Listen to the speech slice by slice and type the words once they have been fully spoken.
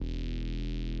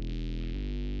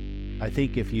I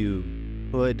think if you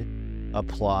could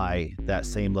apply that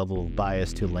same level of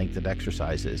bias to lengthened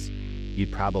exercises,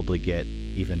 you'd probably get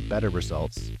even better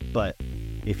results. But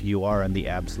if you are in the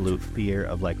absolute fear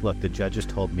of like, look, the judges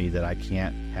told me that I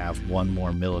can't have 1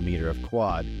 more millimeter of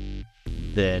quad,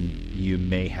 then you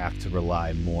may have to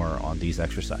rely more on these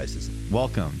exercises.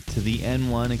 Welcome to the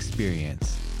N1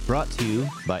 Experience, brought to you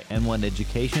by N1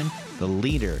 Education, the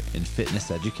leader in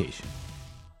fitness education.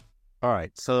 All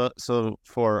right, so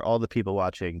for all the people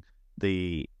watching,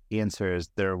 the answer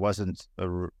is there wasn't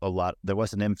there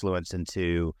wasn't influence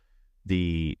into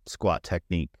the squat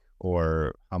technique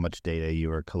or how much data you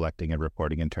were collecting and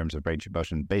reporting in terms of range of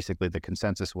motion. Basically, the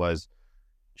consensus was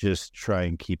just try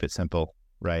and keep it simple,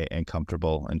 right, and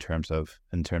comfortable in terms of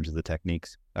the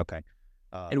techniques. Okay,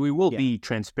 and we will be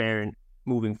transparent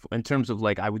in terms of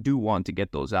like I do want to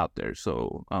get those out there.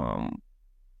 So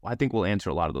I think we'll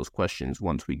answer a lot of those questions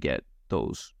once we get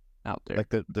those out there, like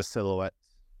the silhouette.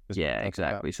 Yeah,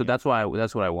 exactly. So that's what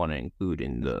I want to include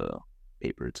in the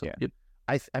paper itself. Yeah.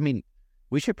 Yep. I mean,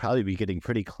 we should probably be getting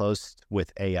pretty close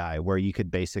with AI, where you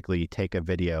could basically take a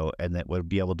video and that would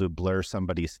be able to blur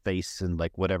somebody's face and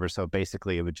like whatever. So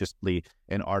basically, it would just be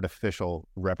an artificial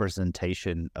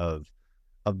representation of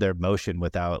their motion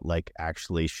without like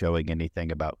actually showing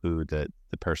anything about who the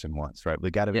person was. Right?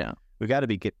 We got to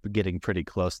be getting pretty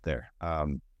close there.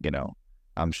 You know,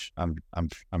 I'm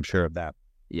sure of that.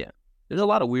 Yeah. There's a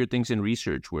lot of weird things in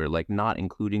research where like not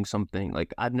including something,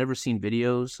 like I've never seen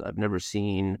videos, I've never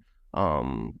seen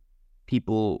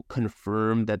people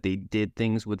confirm that they did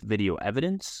things with video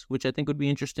evidence, which I think would be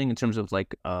interesting in terms of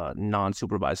like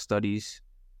non-supervised studies.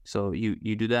 So you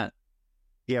do that?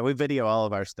 Yeah, we video all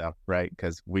of our stuff, right?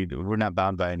 Because we're not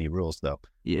bound by any rules, though.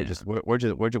 Yeah,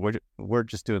 we're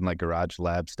just doing like garage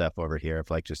lab stuff over here. If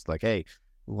like just like, hey,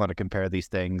 we want to compare these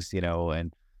things, you know,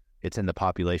 and it's in the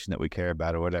population that we care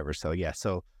about or whatever. So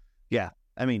yeah,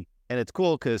 I mean, and it's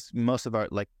cool because most of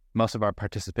our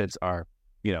participants are,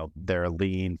 you know, they're a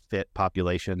lean, fit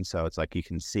population. So it's like you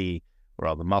can see where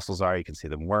all the muscles are, you can see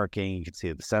them working, you can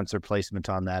see the sensor placement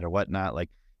on that or whatnot.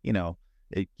 Like, you know,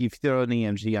 if you throw an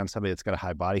EMG on somebody that's got a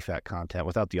high body fat content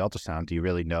without the ultrasound, do you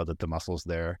really know that the muscle's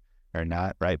there or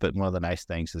not, right? But one of the nice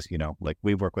things is, you know, like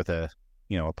we work with a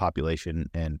population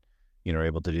and, you know, are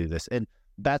able to do this. And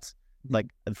that's, like,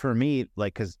 for me,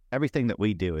 like, because everything that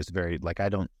we do is very, like, I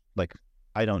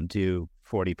don't do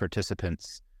 40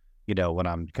 participants, you know, when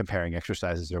I'm comparing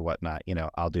exercises or whatnot. You know,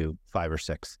 I'll do 5 or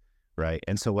 6, right?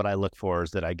 And so what I look for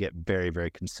is that I get very, very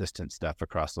consistent stuff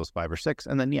across those 5 or 6.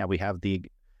 And then, yeah, we have the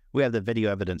video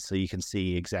evidence, so you can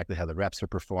see exactly how the reps are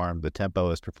performed, the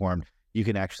tempo is performed. You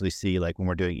can actually see, like, when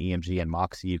we're doing EMG and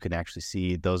Moxie, you can actually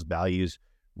see those values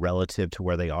relative to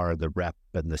where they are, the rep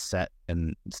and the set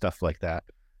and stuff like that.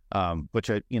 Which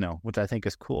I think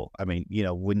is cool. I mean, you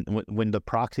know, when the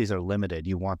proxies are limited,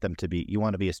 you want to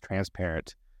be as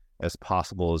transparent as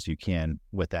possible as you can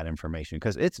with that information,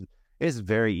 because it's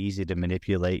very easy to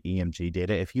manipulate EMG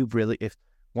data if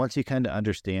once you kind of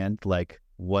understand like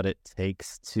what it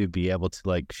takes to be able to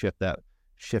like shift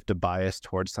a bias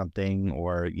towards something,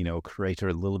 or, you know, create a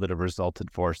little bit of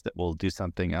resultant force that will do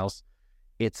something else.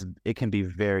 It can be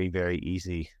very, very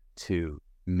easy to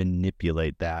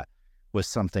manipulate that with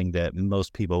something that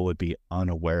most people would be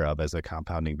unaware of as a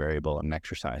compounding variable in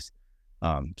exercise.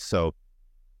 So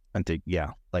I think,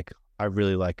 yeah, like I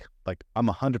really like I'm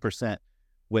 100%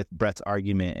 with Brett's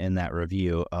argument in that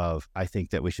review of, I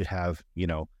think that we should have, you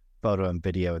know, photo and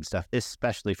video and stuff,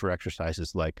 especially for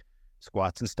exercises like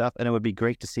squats and stuff. And it would be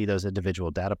great to see those individual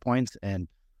data points and,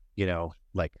 you know,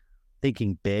 like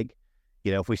thinking big,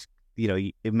 you know, if we, you know,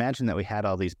 imagine that we had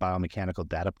all these biomechanical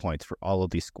data points for all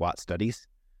of these squat studies.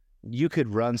 You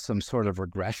could run some sort of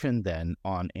regression then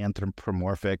on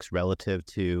anthropomorphics relative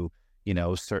to, you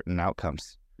know, certain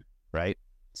outcomes, right?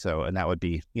 So, and that would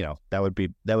be, you know, that would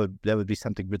be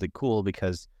something really cool,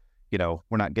 because, you know,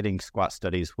 we're not getting squat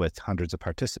studies with hundreds of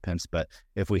participants, but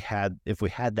if we had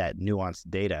that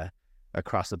nuanced data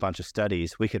across a bunch of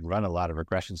studies, we could run a lot of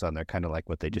regressions on there, kind of like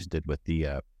what they just did with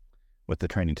the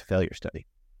training to failure study.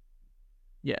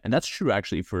 Yeah, and that's true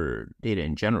actually for data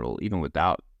in general, even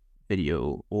without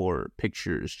video or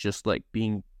pictures. Just like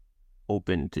being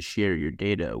open to share your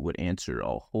data would answer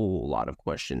a whole lot of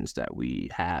questions that we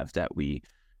have that we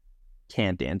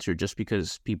can't answer just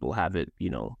because people have it, you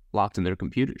know, locked in their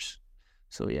computers.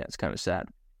 So yeah, it's kind of sad.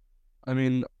 I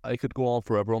mean, I could go on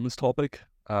forever on this topic.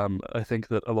 I think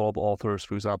that a lot of authors,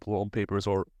 for example, on papers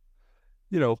are,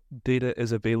 you know, data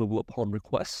is available upon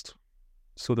request.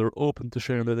 So they're open to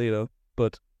sharing their data,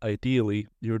 but ideally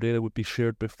your data would be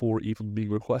shared before even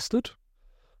being requested.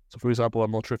 So for example,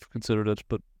 I'm not sure if you considered it,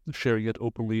 but sharing it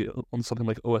openly on something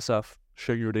like OSF,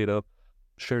 sharing your data,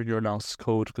 sharing your analysis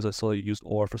code, because I saw you used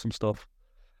OR for some stuff.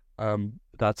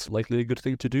 That's likely a good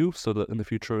thing to do so that in the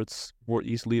future it's more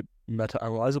easily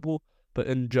meta-analyzable. But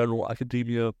in general,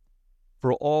 academia,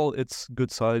 for all its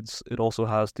good sides, it also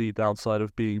has the downside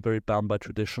of being very bound by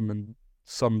tradition and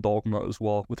some dogma as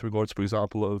well, with regards, for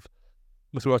example,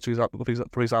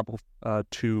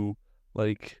 to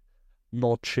like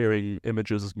not sharing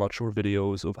images as much or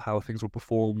videos of how things were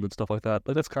performed and stuff like that.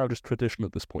 Like that's kind of just tradition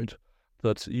at this point,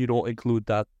 that you don't include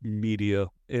that media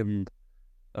in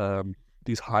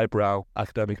these highbrow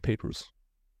academic papers.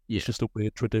 Yeah. It's just a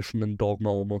weird tradition and dogma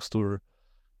almost, or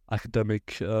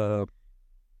academic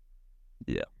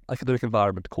academic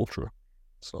environment culture.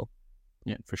 So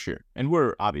yeah, for sure. And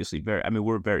we're obviously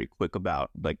we're very quick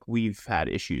about, like, we've had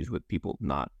issues with people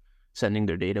not sending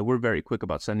their data. We're very quick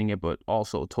about sending it, but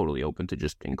also totally open to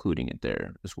just including it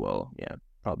there as well. Yeah,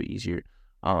 probably easier.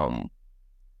 I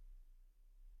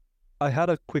had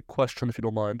a quick question, if you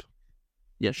don't mind.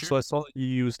 Yeah, sure. So I saw that you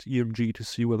used EMG to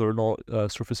see whether or not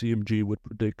surface EMG would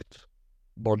predict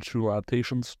longitudinal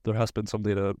adaptations. There has been some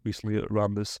data recently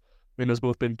around this. I mean, there's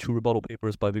both been 2 rebuttal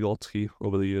papers by Vygotsky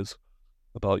over the years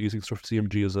about using surface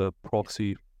EMG as a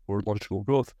proxy for longitudinal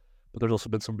growth, but there's also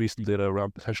been some recent data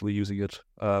around potentially using it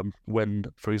when,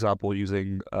 for example,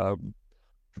 using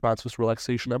transverse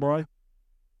relaxation MRI.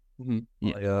 Mm-hmm.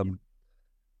 Yeah.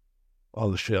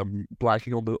 Oh shit, I'm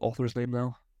blanking on the author's name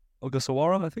now.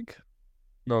 Ogasawara, I think.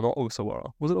 No, not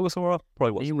Ogasawara. Was it Ogasawara?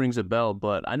 Probably was. It rings a bell,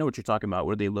 but I know what you're talking about,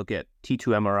 where they look at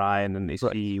T2 MRI and then they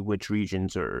see which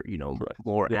regions are,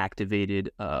 more activated,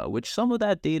 which some of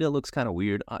that data looks kind of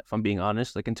weird, if I'm being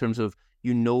honest, like in terms of,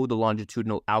 the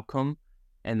longitudinal outcome,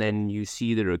 and then you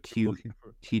see their acute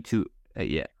T2,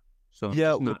 So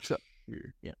yeah,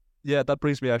 yeah, that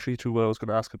brings me actually to what I was going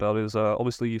to ask about is,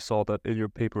 obviously you saw that in your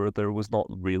paper there was not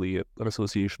really an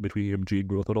association between EMG and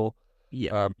growth at all.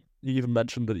 Yeah. You even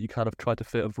mentioned that you kind of tried to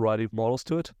fit a variety of models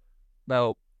to it.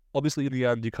 Now, obviously, in the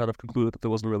end, you kind of concluded that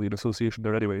there wasn't really an association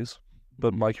there anyways.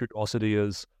 But my curiosity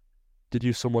is, did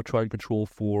you somewhat try and control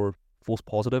for false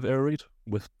positive error rate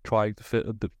with trying to fit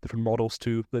the different models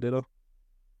to the data?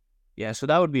 Yeah, so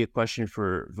that would be a question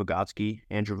for Vygotsky.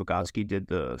 Andrew Vygotsky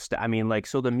did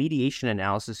so the mediation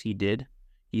analysis he did,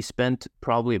 he spent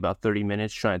probably about 30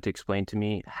 minutes trying to explain to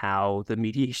me how the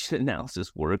mediation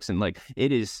analysis works. And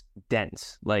it is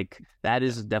dense. That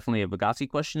is definitely a Vygotsky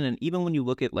question. And even when you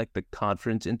look at the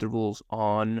confidence intervals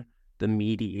on the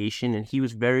mediation, and he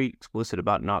was very explicit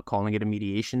about not calling it a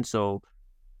mediation. So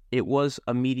it was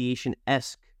a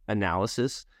mediation-esque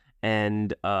analysis.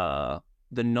 And the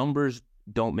numbers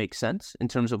don't make sense in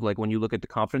terms of when you look at the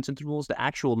confidence intervals. The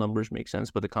actual numbers make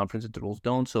sense, but the confidence intervals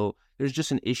don't. So there's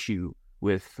just an issue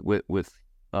with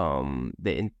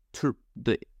the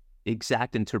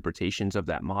exact interpretations of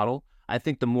that model. I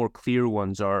think the more clear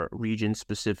ones are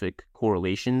region-specific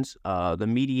correlations. The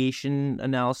mediation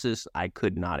analysis, I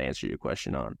could not answer your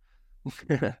question on.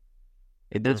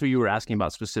 That's what you were asking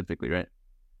about specifically, right?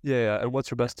 Yeah. And what's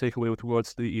your best takeaway with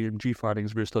regards to the EMG findings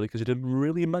of your study? Because you didn't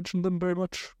really mention them very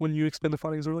much when you explained the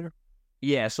findings earlier.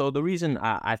 Yeah, so the reason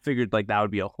I figured that would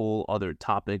be a whole other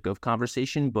topic of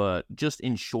conversation, but just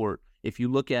in short, if you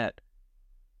look at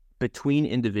between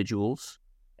individuals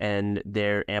and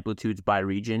their amplitudes by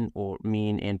region or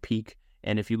mean and peak,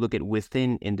 and if you look at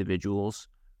within individuals,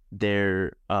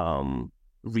 their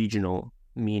regional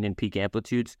mean and peak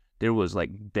amplitudes, there was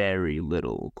very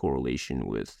little correlation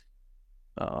with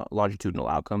longitudinal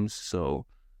outcomes. So,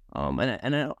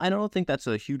 and I don't think that's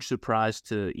a huge surprise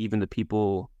to even the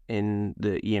people in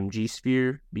the EMG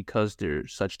sphere because they're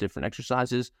such different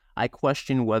exercises. I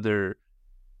question whether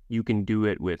you can do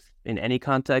it in any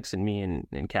context, and me and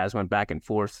Kaz went back and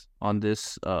forth on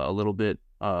this a little bit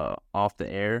off the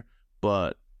air,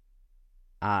 but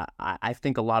I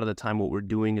think a lot of the time what we're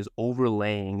doing is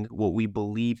overlaying what we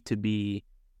believe to be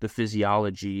the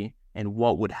physiology and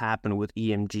what would happen with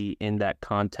EMG in that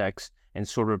context, and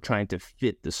sort of trying to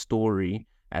fit the story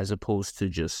as opposed to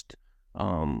just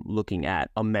looking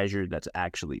at a measure that's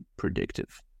actually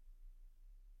predictive.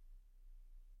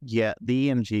 Yeah, the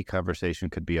EMG conversation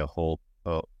could be a whole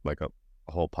podcast,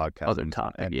 other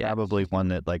topic, and probably one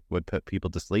that would put people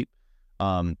to sleep.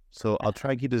 So I'll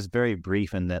try and keep this very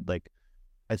brief, and that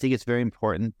I think it's very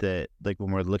important that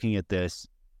when we're looking at this,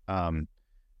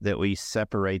 that we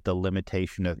separate the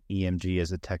limitation of EMG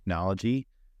as a technology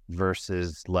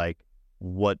versus our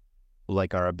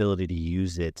ability to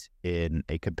use it in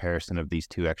a comparison of these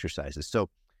two exercises. So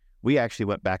we actually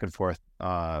went back and forth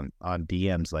on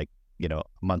DMs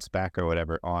months back or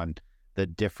whatever on the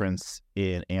difference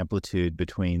in amplitude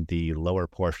between the lower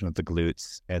portion of the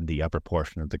glutes and the upper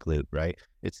portion of the glute, right?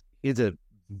 It's a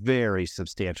very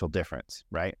substantial difference,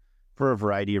 right? For a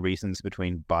variety of reasons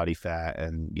between body fat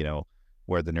and, you know,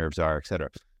 where the nerves are, et cetera.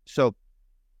 So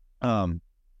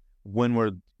when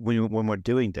we're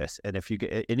doing this, and if you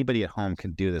get, anybody at home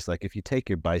can do this, like if you take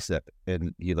your bicep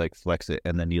and you like flex it,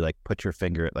 and then you like put your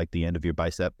finger at like the end of your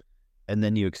bicep, and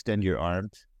then you extend your arm,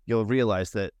 you'll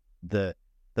realize that the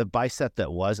bicep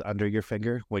that was under your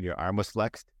finger when your arm was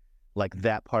flexed, like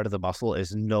that part of the muscle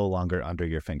is no longer under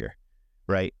your finger,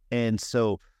 right? And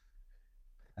so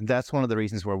that's one of the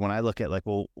reasons where when I look at like,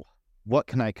 well, what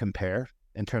can I compare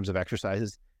in terms of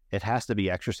exercises? It has to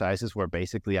be exercises where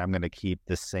basically I'm going to keep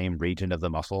the same region of the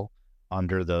muscle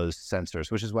under those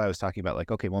sensors, which is why I was talking about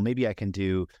like, okay, well, maybe I can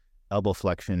do elbow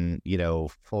flexion, you know,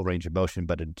 full range of motion,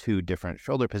 but in 2 different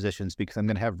shoulder positions because I'm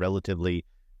going to have relatively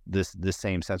the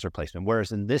same sensor placement.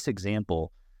 Whereas in this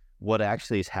example, what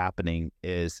actually is happening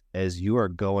is as you are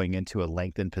going into a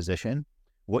lengthened position,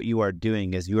 what you are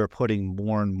doing is you are putting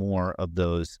more and more of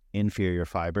those inferior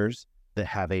fibers that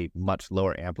have a much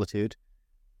lower amplitude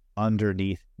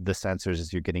underneath the sensors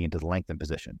as you're getting into the lengthened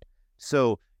position.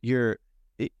 So you're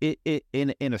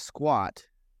in a squat,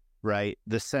 right?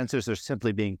 The sensors are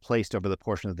simply being placed over the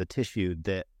portion of the tissue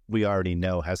that we already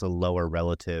know has a lower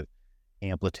relative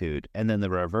amplitude. And then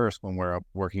the reverse, when we're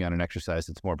working on an exercise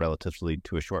that's more relatively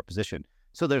to a short position.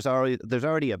 So there's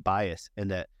already a bias in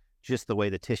that just the way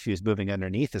the tissue is moving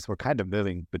underneath us, we're kind of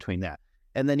moving between that.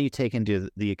 And then you take into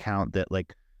the account that,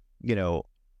 like, you know,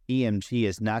 EMG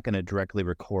is not going to directly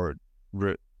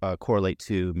correlate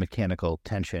to mechanical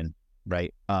tension,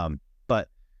 right? And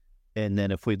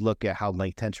then if we look at how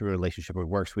length-tension relationship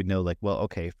works, we know like, well,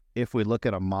 okay, if we look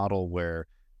at a model where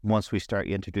once we start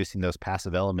introducing those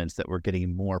passive elements that we're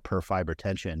getting more per fiber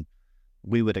tension,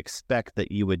 we would expect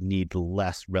that you would need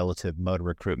less relative motor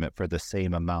recruitment for the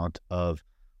same amount of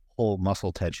whole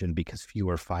muscle tension because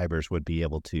fewer fibers would be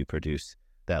able to produce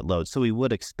that load. So we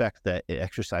would expect that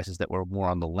exercises that were more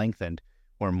on the lengthened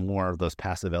or more of those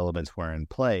passive elements were in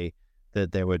play,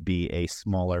 that there would be a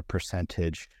smaller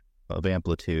percentage of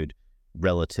amplitude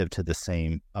relative to the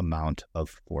same amount of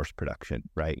force production,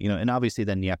 right? You know, and obviously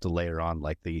then you have to layer on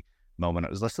like the moment.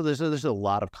 So there's a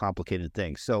lot of complicated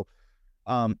things. So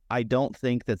I don't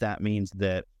think that means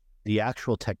that the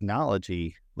actual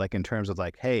technology, like in terms of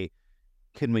like, hey,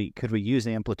 could we use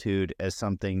amplitude as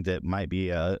something that might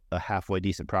be a halfway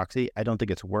decent proxy? I don't think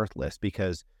it's worthless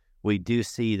because we do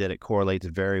see that it correlates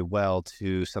very well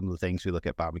to some of the things we look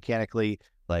at biomechanically.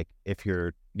 Like if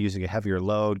you're using a heavier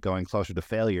load going closer to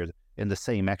failure in the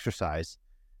same exercise,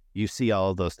 you see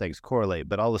all of those things correlate.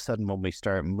 But all of a sudden when we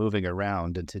start moving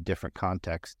around into different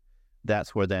contexts,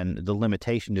 that's where then the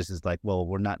limitation is like, well,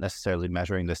 we're not necessarily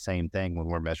measuring the same thing when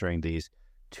we're measuring these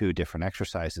 2 different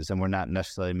exercises, and we're not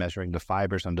necessarily measuring the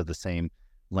fibers under the same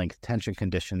length tension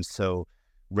conditions. So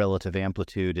relative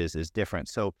amplitude is different.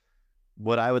 So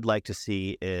what I would like to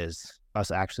see is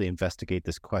us actually investigate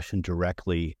this question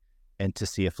directly and to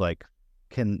see if like,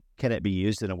 can it be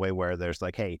used in a way where there's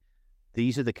like, hey,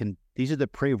 these are the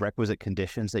prerequisite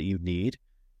conditions that you need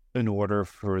in order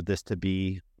for this to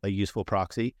be a useful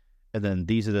proxy. And then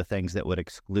these are the things that would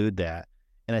exclude that.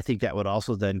 And I think that would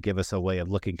also then give us a way of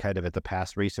looking kind of at the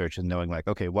past research and knowing like,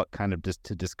 okay, what kind of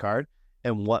to discard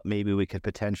and what maybe we could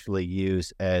potentially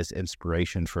use as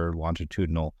inspiration for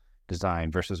longitudinal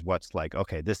design versus what's like,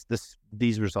 okay,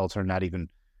 these results are not even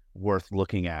worth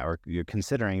looking at or you're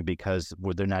considering because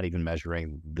they're not even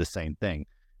measuring the same thing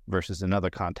versus another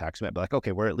context. Might be like,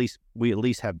 okay, we at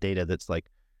least have data that's like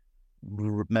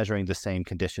measuring the same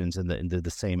conditions in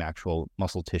the same actual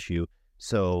muscle tissue.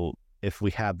 So if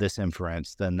we have this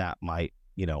inference, then that might,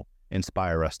 you know,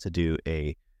 inspire us to do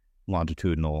a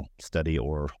longitudinal study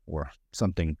or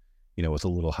something, you know, with a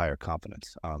little higher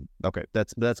confidence. Okay,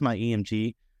 that's my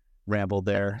EMG ramble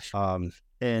there.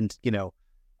 And you know,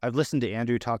 I've listened to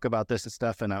Andrew talk about this and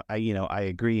stuff, and I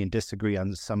agree and disagree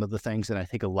on some of the things, and I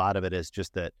think a lot of it is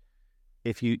just that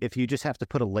if you just have to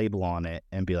put a label on it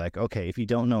and be like, okay, if you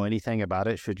don't know anything about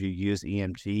it, should you use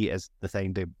EMG as the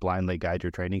thing to blindly guide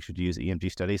your training? Should you use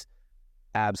EMG studies?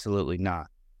 Absolutely not.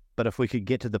 But if we could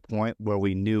get to the point where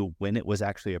we knew when it was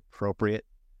actually appropriate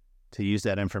to use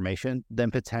that information, then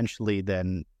potentially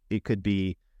then it could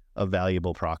be a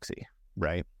valuable proxy,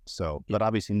 right? So, but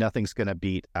obviously nothing's going to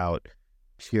beat out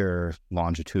pure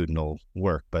longitudinal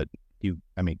work, but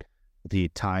the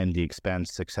time, the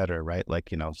expense, et cetera, right?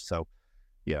 Like, you know, so,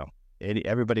 you know,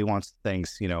 everybody wants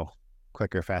things, you know,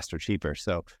 quicker, faster, cheaper.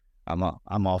 So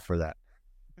I'm all for that.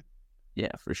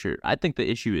 Yeah, for sure. I think the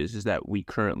issue is that we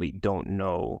currently don't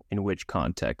know in which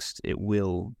context it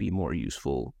will be more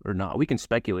useful or not. We can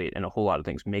speculate, and a whole lot of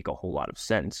things make a whole lot of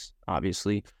sense,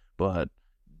 obviously, but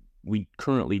we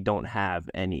currently don't have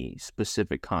any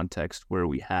specific context where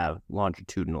we have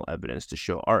longitudinal evidence to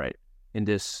show, all right, in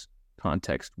this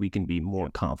context, we can be more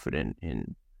confident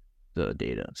in the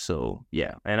data. So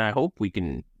yeah, and I hope we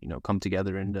can, come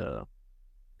together and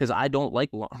because I don't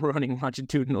like running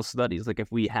longitudinal studies. Like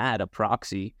if we had a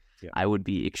proxy, I would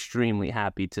be extremely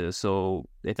happy to. So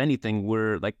if anything,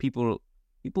 we're like people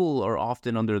are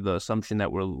often under the assumption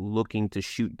that we're looking to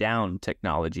shoot down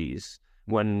technologies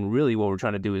when really what we're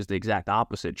trying to do is the exact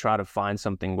opposite. Try to find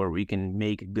something where we can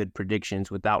make good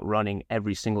predictions without running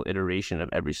every single iteration of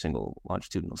every single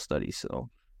longitudinal study.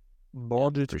 So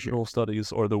longitudinal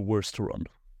studies are the worst to run.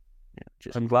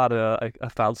 Yeah, I'm glad I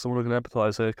found someone who can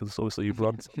empathize here, because obviously you've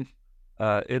run.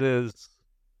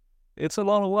 It's a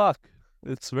lot of work.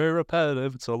 It's very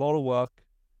repetitive. It's a lot of work.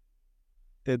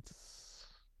 It's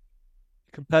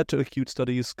compared to acute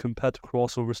studies, compared to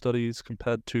crossover studies,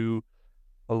 compared to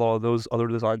a lot of those other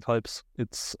design types,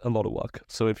 it's a lot of work.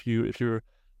 So if you're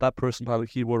that person behind the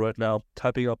keyboard right now,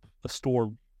 typing up a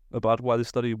storm about why the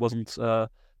study wasn't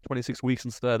 26 weeks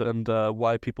instead, and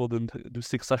why people didn't do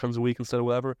 6 sessions a week instead of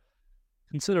whatever,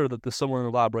 consider that there's someone in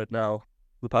the lab right now,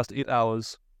 the past 8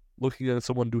 hours, looking at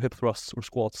someone do hip thrusts or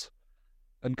squats,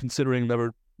 and considering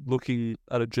never looking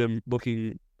at a gym,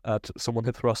 looking at someone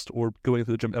hip thrust, or going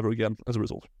to the gym ever again as a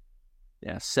result.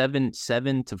 Yeah, 7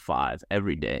 to 5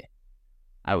 every day.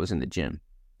 I was in the gym,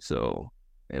 so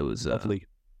it was lovely.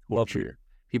 Sure.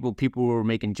 People were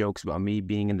making jokes about me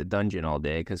being in the dungeon all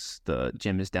day because the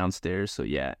gym is downstairs. So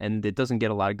yeah, and it doesn't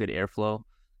get a lot of good airflow.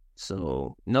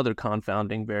 So another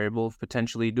confounding variable,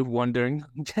 potentially wondering.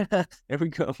 There we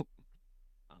go.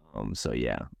 So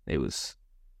yeah, it was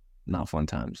not fun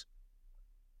times.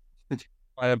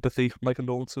 My empathy, my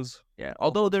condolences. Yeah,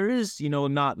 although there is,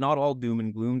 not all doom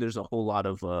and gloom. There's a whole lot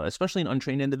of, especially in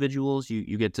untrained individuals,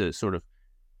 you get to sort of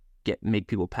make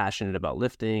people passionate about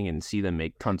lifting and see them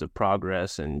make tons of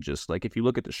progress. And just like, if you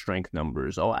look at the strength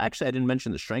numbers, actually I didn't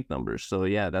mention the strength numbers. So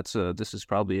yeah, this is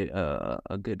probably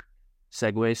a good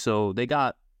segue. So they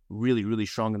got really, really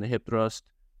strong in the hip thrust,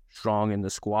 strong in the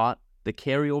squat. The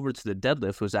carryover to the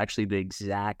deadlift was actually the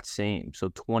exact same. So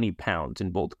 20 pounds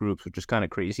in both groups, which is kind of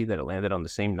crazy that it landed on the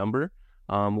same number.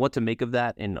 What to make of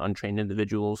that in untrained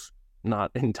individuals,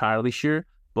 not entirely sure,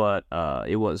 but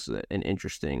it was an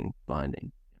interesting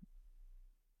finding.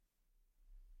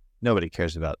 Nobody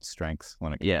cares about strengths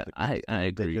when it comes to I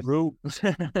agree.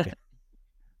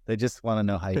 They just want to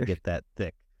know how you get that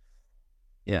thick.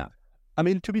 Yeah. I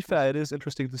mean, to be fair, it is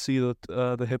interesting to see that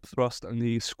the hip thrust and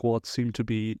the squat seem to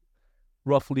be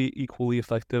roughly equally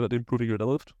effective at improving your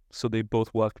deadlift. So they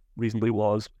both work reasonably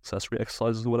well as accessory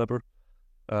exercises or whatever,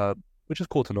 which is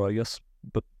cool to know, I guess,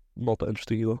 but not that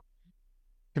interesting either.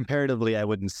 Comparatively, I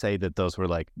wouldn't say that those were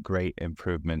like great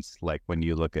improvements, like when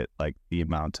you look at like the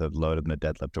amount of load in the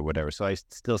deadlift or whatever. So I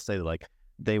still say like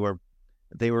they were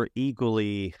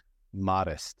equally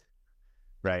modest,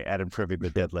 right, at improving the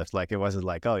deadlift. Like it wasn't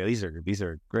like, oh, these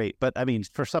are great. But I mean,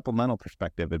 for supplemental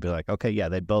perspective, it'd be like, okay, yeah,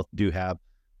 they both do have,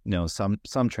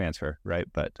 some transfer, right?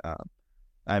 But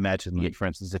I imagine, like, for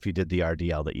instance, if you did the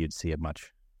RDL, that you'd see a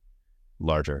much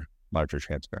larger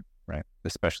transfer, right?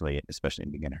 Especially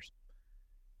in beginners.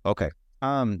 Okay.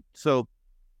 So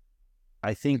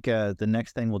I think the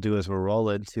next thing we'll do is we'll roll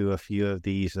into a few of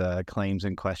these claims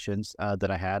and questions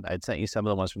that I had. I'd sent you some of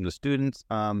the ones from the students,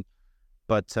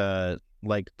 but to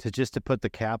put the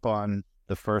cap on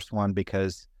the first one,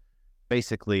 because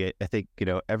basically I think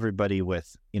everybody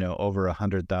with over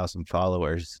 100,000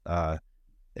 followers,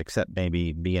 except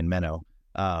maybe me and Menno,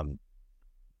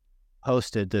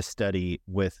 posted this study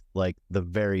with like the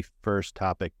very first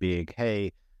topic being,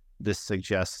 hey, this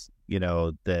suggests,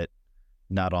 that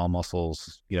not all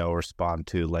muscles, respond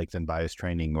to length and bias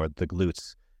training, or the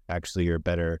glutes actually are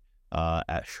better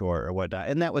at short or whatnot.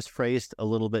 And that was phrased a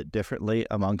little bit differently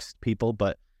amongst people,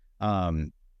 but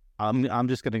I'm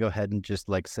just going to go ahead and just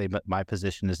like say my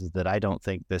position is that I don't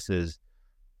think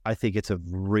I think it's a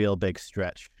real big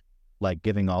stretch, like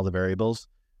giving all the variables,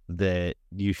 that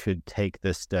you should take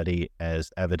this study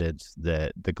as evidence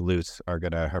that the glutes are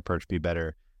going to hypertrophy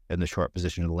better in the short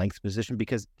position and the length position,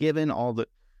 because given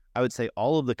I would say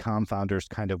all of the confounders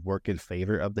kind of work in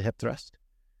favor of the hip thrust.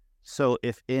 So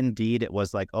if indeed it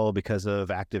was like, oh, because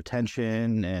of active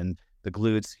tension and the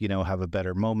glutes, have a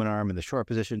better moment arm in the short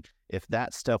position, if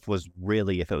that stuff was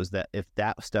really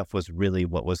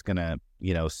what was going to,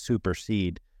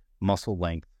 supersede muscle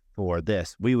length for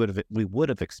this, we would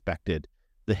have expected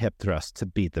the hip thrust to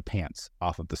beat the pants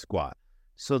off of the squat.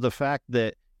 So the fact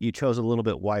that you chose a little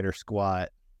bit wider squat,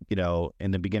 you know,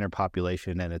 in the beginner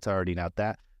population, and it's already not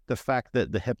that, the fact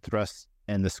that the hip thrust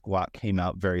and the squat came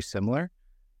out very similar,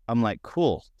 I'm like,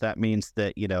 cool. That means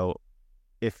that, you know,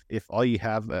 if all you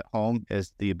have at home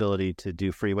is the ability to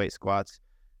do free weight squats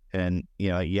and, you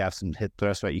know, you have some hip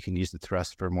thrust, right, you can use the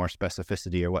thrust for more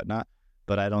specificity or whatnot.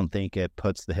 But I don't think it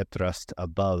puts the hip thrust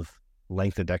above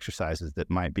lengthened exercises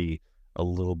that might be a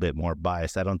little bit more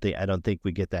biased. I don't think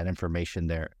we get that information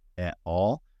there at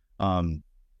all. And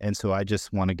so I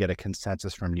just want to get a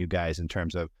consensus from you guys in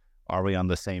terms of, are we on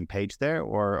the same page there,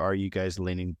 or are you guys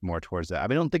leaning more towards that? I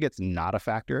mean, I don't think it's not a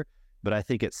factor, but I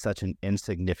think it's such an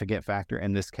insignificant factor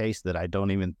in this case that I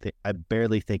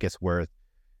barely think it's worth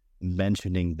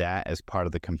mentioning that as part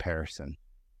of the comparison.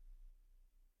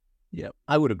 Yeah,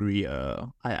 I would agree.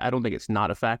 I don't think it's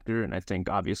not a factor, and I think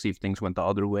obviously if things went the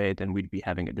other way, then we'd be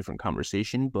having a different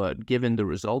conversation. But given the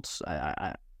results,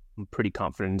 I'm pretty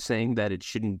confident in saying that it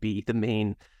shouldn't be the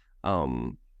main,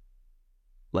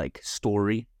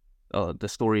 story. The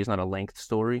story is not a length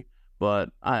story, but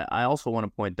I also want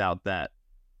to point out that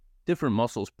different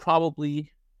muscles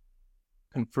probably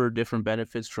confer different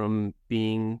benefits from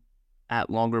being at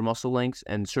longer muscle lengths,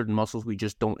 and certain muscles we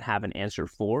just don't have an answer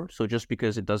for. So just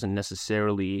because it doesn't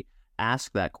necessarily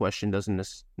ask that question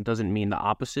doesn't mean the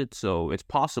opposite. So it's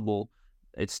possible,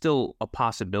 it's still a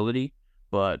possibility,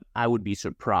 but I would be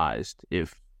surprised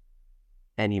if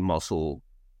any muscle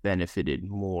benefited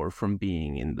more from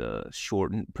being in the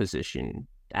shortened position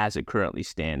as it currently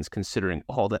stands, considering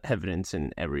all the evidence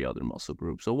in every other muscle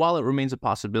group. So while it remains a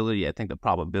possibility, I think the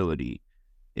probability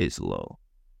is low.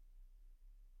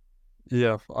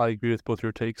 Yeah, I agree with both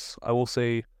your takes. I will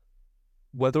say,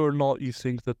 whether or not you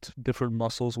think that different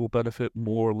muscles will benefit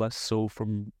more or less so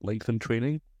from lengthened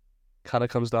training kind of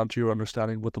comes down to your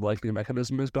understanding what the likely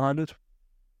mechanism is behind it.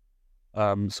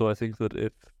 So I think that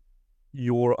if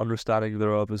your understanding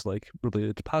thereof is like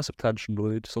related to passive tension,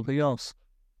 related to something else,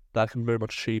 that can very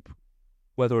much shape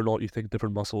whether or not you think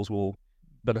different muscles will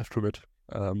benefit from it.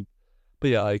 But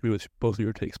yeah, I agree with both of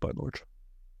your takes by and large.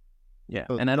 Yeah,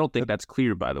 and I don't think that's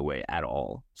clear, by the way, at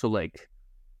all. So like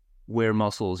where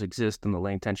muscles exist in the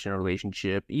length tension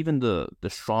relationship, even the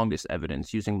strongest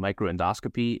evidence using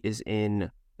microendoscopy is in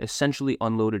essentially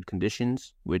unloaded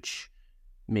conditions, which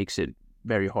makes it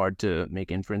very hard to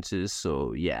make inferences.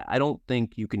 So yeah, I don't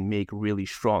think you can make really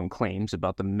strong claims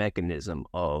about the mechanism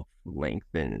of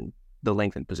the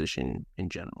lengthened position in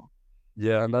general.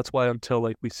 Yeah, and that's why until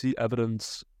like we see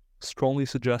evidence strongly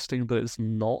suggesting that it's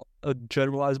not a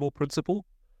generalizable principle,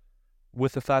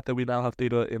 with the fact that we now have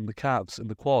data in the calves, in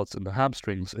the quads, in the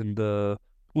hamstrings, in the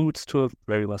glutes to a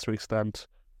very lesser extent,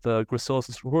 the gracilis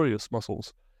and sertorius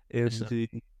muscles, in the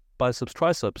biceps,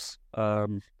 triceps,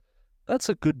 that's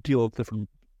a good deal of different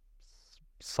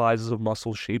sizes of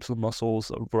muscles, shapes of muscles,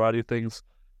 a variety of things,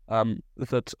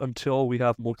 that until we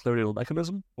have more clarity on the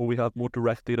mechanism, or we have more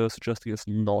direct data suggesting it's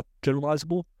not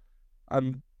generalizable,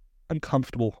 I'm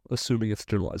comfortable assuming it's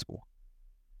generalizable.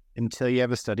 Until you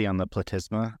have a study on the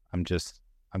platysma, I'm just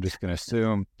going to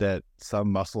assume that some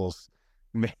muscles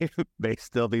may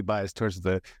still be biased towards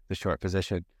the short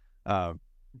position.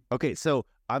 Okay, so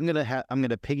I'm gonna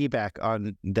piggyback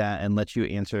on that and let you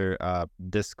answer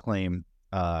this claim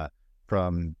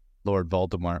from Lord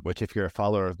Voldemort, which if you're a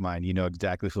follower of mine, you know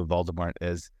exactly who Voldemort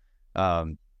is.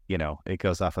 You know, it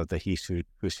goes off of the he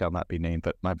who shall not be named,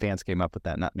 but my fans came up with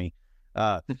that, not me.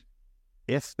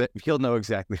 You'll know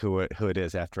exactly who it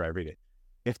is after I read it.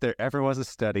 If there ever was a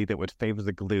study that would favor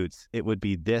the glutes, it would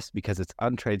be this, because its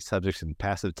untrained subjects and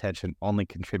passive tension only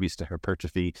contributes to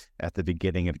hypertrophy at the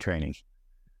beginning of training.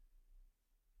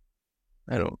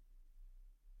 I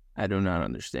do not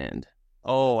understand.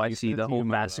 Oh, I see the whole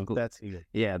fascicle.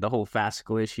 Yeah, the whole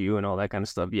fascicle issue and all that kind of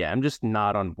stuff. Yeah, I'm just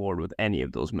not on board with any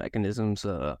of those mechanisms.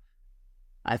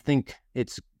 I think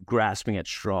it's grasping at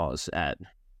straws.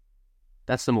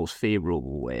 That's the most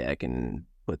favorable way I can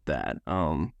put that.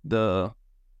 The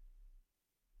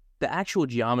actual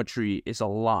geometry is a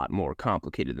lot more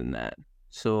complicated than that.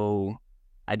 So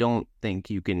I don't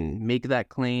think you can make that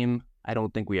claim. I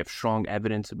don't think we have strong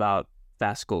evidence about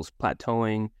fascicles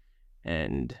plateauing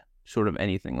and sort of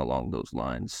anything along those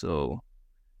lines. So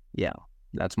yeah,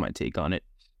 that's my take on it.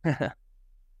 Yeah,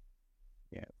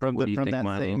 from that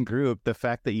Milo? same group, the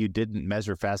fact that you didn't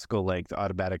measure fascicle length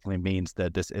automatically means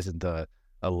that this isn't a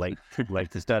length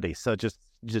study. So just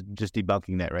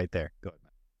debunking that right there. Go ahead.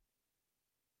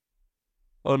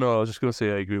 Oh no, I was just going to say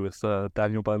I agree with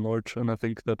Daniel by and large, and I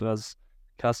think that, as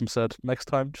Kassem said, next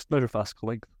time just measure fascicle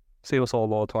length. Save us all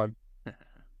a lot of time.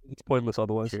 It's pointless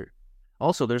otherwise. Sure.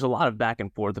 Also, there's a lot of back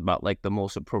and forth about like the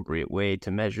most appropriate way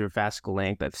to measure fascicle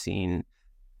length. I've seen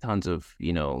tons of,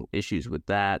 issues with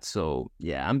that. So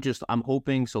yeah, I'm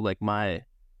hoping. So like my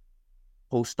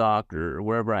postdoc or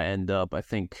wherever I end up, I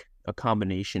think a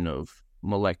combination of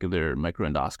molecular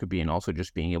microendoscopy and also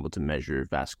just being able to measure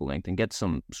vascular length and get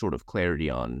some sort of clarity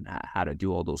on how to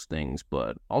do all those things.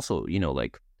 But also,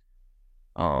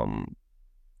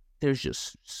 there's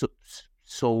just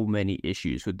so many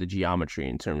issues with the geometry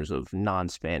in terms of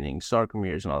non-spanning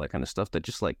sarcomeres and all that kind of stuff that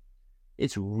just like,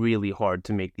 it's really hard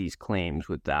to make these claims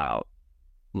without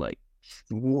like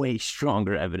way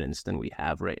stronger evidence than we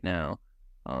have right now.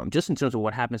 Just in terms of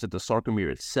what happens at the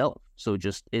sarcomere itself. So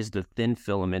just, is the thin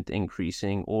filament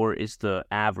increasing, or is the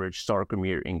average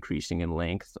sarcomere increasing in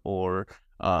length, or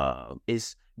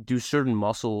do certain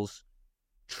muscles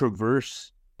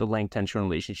traverse the length tension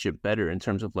relationship better in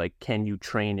terms of like, can you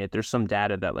train it? There's some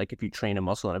data that like, if you train a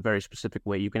muscle in a very specific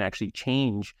way, you can actually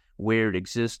change where it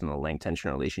exists in the length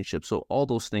tension relationship. So all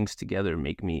those things together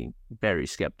make me very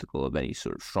skeptical of any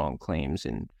sort of strong claims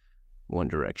in one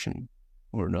direction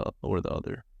or the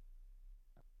other.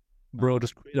 Bro,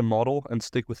 just create a model and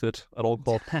stick with it at all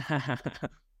costs.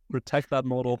 Protect that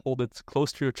model, hold it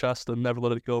close to your chest, and never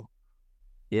let it go.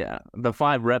 Yeah, the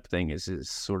 5-rep thing is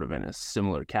sort of in a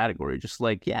similar category. Just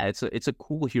like, yeah, it's a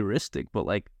cool heuristic, but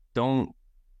like, don't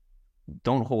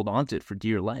hold on to it for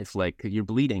dear life. Like, you're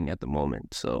bleeding at the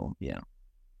moment, so yeah.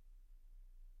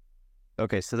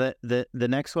 Okay, so the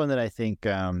next one that I think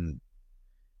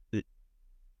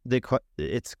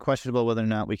it's questionable whether or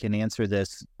not we can answer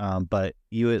this, but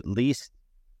you at least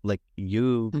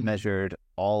measured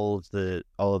all of the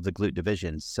glute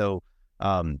divisions. So,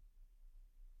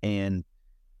 and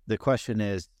the question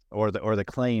is, or the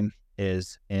claim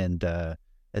is, and I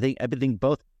think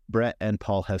both Brett and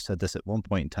Paul have said this at one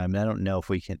point in time, and I don't know if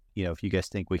we can, if you guys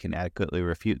think we can adequately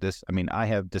refute this. I mean, I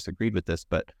have disagreed with this,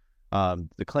 but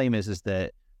the claim is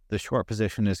that the short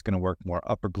position is going to work more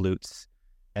upper glutes,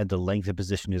 and the lengthened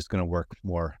position is going to work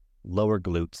more lower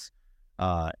glutes.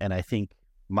 And I think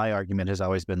my argument has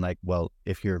always been like, well,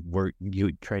 if you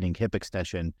training hip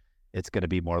extension, it's going to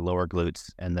be more lower glutes.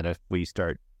 And then if we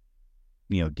start,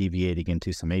 deviating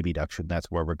into some abduction,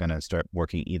 that's where we're going to start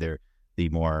working either the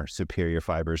more superior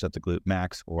fibers of the glute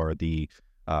max or the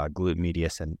glute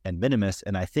medius and minimus.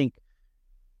 And I think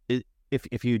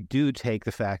if you do take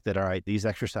the fact that, all right, these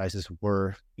exercises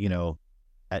were,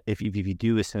 if you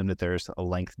do assume that there's a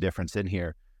length difference in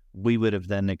here, we would have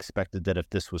then expected that if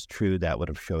this was true, that would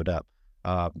have showed up.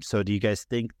 So do you guys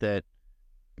think that,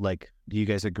 do you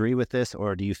guys agree with this,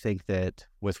 or do you think that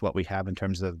with what we have in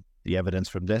terms of the evidence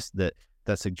from this,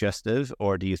 that's suggestive,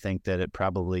 or do you think that it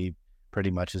probably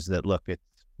pretty much is that, look, it's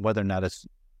whether or not it's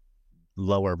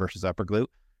lower versus upper glute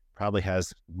probably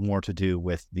has more to do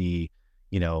with the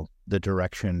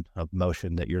direction of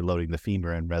motion that you're loading the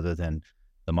femur in rather than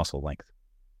the muscle length?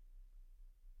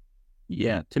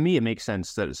 Yeah, to me, it makes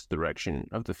sense that it's the direction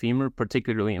of the femur,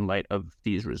 particularly in light of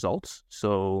these results.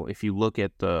 So if you look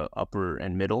at the upper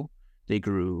and middle, they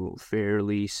grew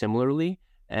fairly similarly,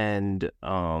 and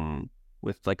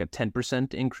with like a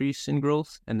 10% increase in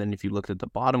growth. And then if you looked at the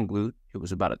bottom glute, it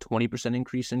was about a 20%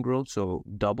 increase in growth, so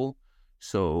double.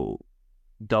 So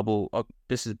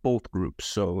this is both groups.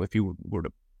 So if you were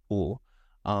to pull,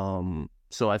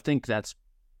 so I think that's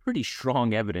pretty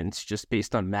strong evidence just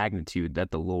based on magnitude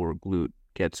that the lower glute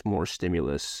gets more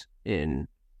stimulus in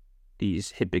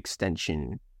these hip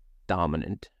extension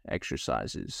dominant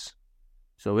exercises.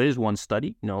 So it is one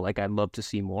study, I'd love to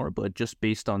see more, but just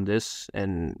based on this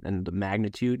and the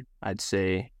magnitude, I'd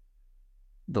say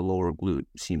the lower glute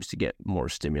seems to get more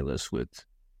stimulus with,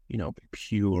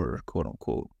 pure quote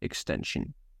unquote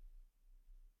extension.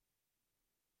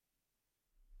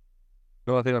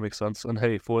 No, I think that makes sense. And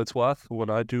hey, for its worth, when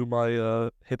I do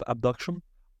my hip abduction,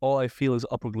 all I feel is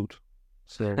upper glute.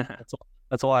 So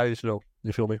that's all I need to know.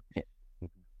 You feel me?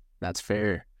 That's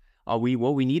fair.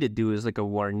 What we need to do is like a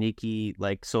Warnicki,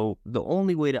 so the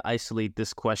only way to isolate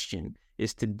this question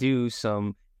is to do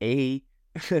some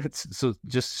so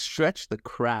just stretch the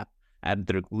crap out of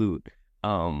their glute,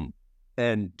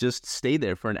 and just stay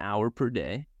there for an hour per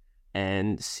day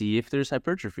and see if there's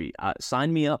hypertrophy.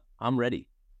 Sign me up. I'm ready.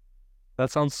 That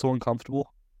sounds so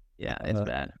uncomfortable. Yeah, it's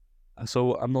bad.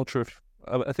 So I'm not sure if,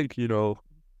 I think you know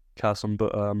Kassem,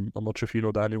 but I'm not sure if you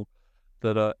know Daniel,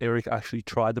 that Eric actually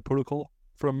tried the protocol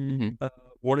from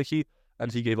Warnicki,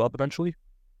 and he gave up eventually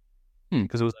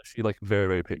because it was actually very,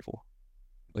 very painful.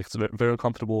 It's very, very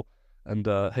uncomfortable, and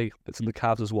hey, it's in the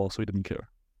calves as well, so he didn't care.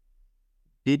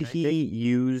 Did he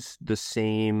use the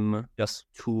same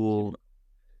tool?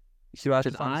 He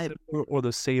actually found similar or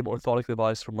the same orthotic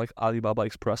device from Alibaba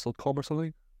Express.com or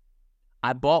something.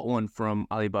 I bought one from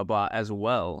Alibaba as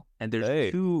well, and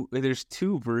Hey. there's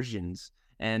two versions.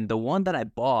 And the one that I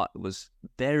bought was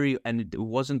and it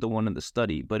wasn't the one in the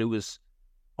study, but it was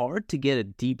hard to get a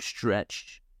deep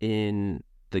stretch in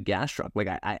the gastroc. Like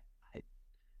I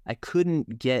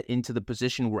couldn't get into the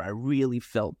position where I really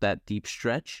felt that deep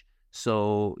stretch.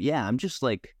 So yeah, I'm just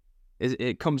like,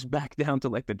 it comes back down to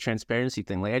like the transparency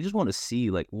thing. Like I just want to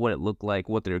see like what it looked like,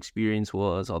 what their experience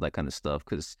was, all that kind of stuff.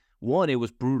 Because one, it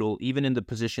was brutal, even in the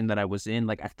position that I was in.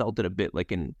 Like I felt it a bit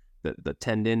like in the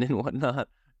tendon and whatnot.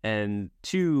 And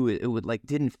two, it would like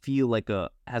didn't feel like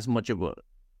as much of a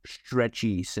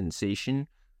stretchy sensation.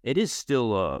 It is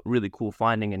still a really cool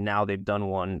finding, and now they've done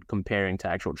one comparing to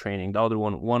actual training. The other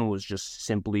one was just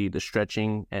simply the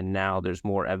stretching, and now there's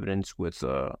more evidence with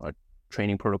a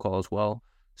training protocol as well.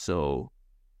 So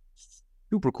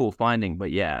super cool finding, but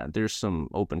yeah, there's some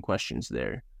open questions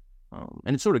there.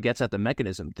 And it sort of gets at the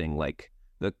mechanism thing. Like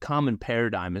the common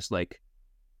paradigm is like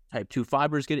type 2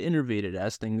 fibers get innervated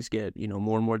as things get,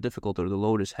 more and more difficult, or the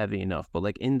load is heavy enough. But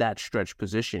like in that stretch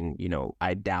position,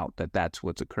 I doubt that that's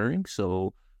what's occurring.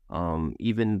 So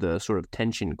even the sort of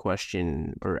tension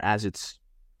question, or as it's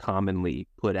commonly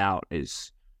put out,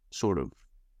 is sort of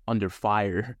under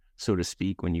fire, so to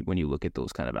speak, when you look at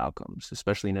those kind of outcomes,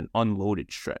 especially in an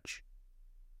unloaded stretch.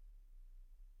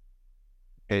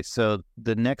 Okay, so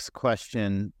the next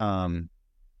question,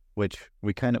 which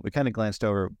we kind of glanced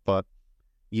over, but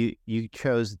you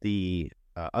chose the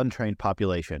untrained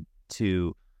population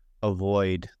to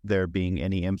avoid there being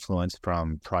any influence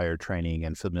from prior training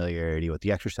and familiarity with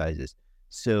the exercises.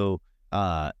 So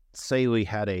say we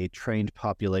had a trained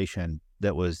population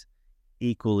that was an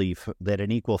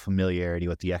equal familiarity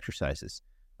with the exercises.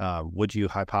 Would you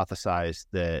hypothesize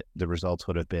that the results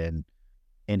would have been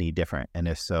any different? And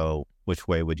if so, which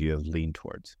way would you have leaned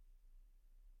towards?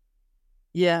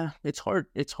 Yeah, it's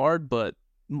hard, but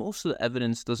most of the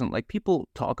evidence doesn't, like, people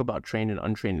talk about trained and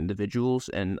untrained individuals,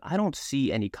 and I don't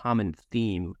see any common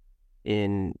theme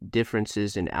in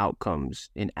differences in outcomes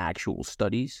in actual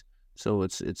studies. So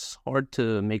it's hard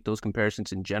to make those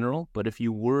comparisons in general, but if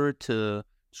you were to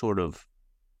sort of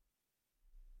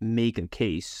make a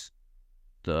case,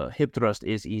 the hip thrust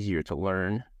is easier to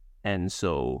learn, and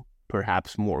so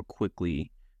perhaps more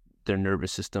quickly their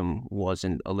nervous system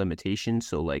wasn't a limitation.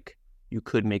 So like you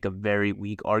could make a very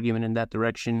weak argument in that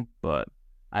direction, but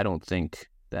I don't think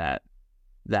that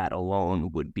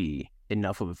alone would be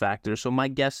enough of a factor. So my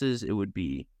guess is it would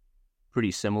be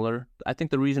pretty similar. I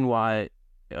think the reason why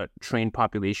a trained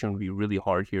population would be really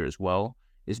hard here as well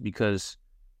is because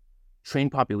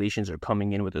trained populations are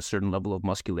coming in with a certain level of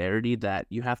muscularity that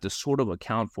you have to sort of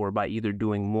account for by either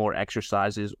doing more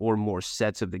exercises or more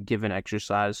sets of the given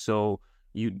exercise. So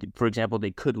for example,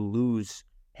 they could lose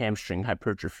hamstring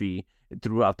hypertrophy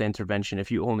throughout the intervention.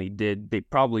 If you only did, they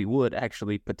probably would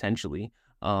actually potentially.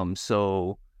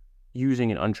 So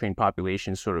using an untrained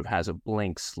population sort of has a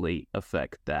blank slate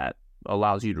effect that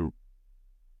allows you to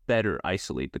better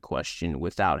isolate the question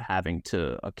without having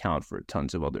to account for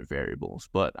tons of other variables.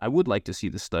 But I would like to see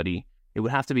the study. It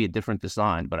would have to be a different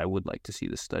design, but I would like to see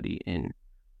the study in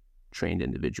trained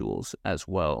individuals as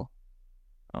well.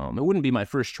 It wouldn't be my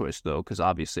first choice, though, because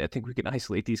obviously I think we can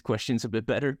isolate these questions a bit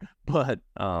better. But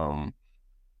the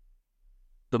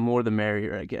more the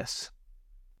merrier, I guess.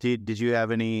 Did you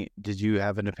have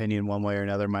an opinion one way or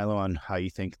another, Milo, on how you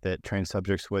think that trained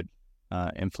subjects would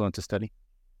influence a study?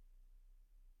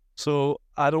 So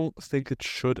I don't think it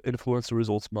should influence the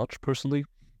results much, personally.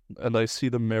 And I see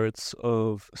the merits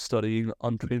of studying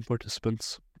untrained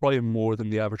participants probably more than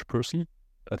the average person.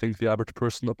 I think the average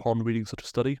person, upon reading such a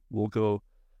study, will go,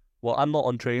 well, I'm not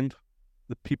untrained.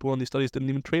 The people in these studies didn't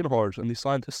even train hard, and these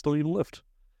scientists don't even lift.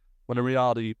 When in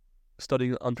reality,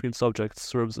 studying untrained subjects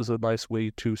serves as a nice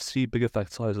way to see big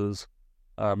effect sizes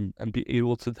and be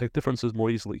able to detect differences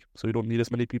more easily. So you don't need as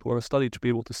many people in a study to be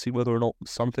able to see whether or not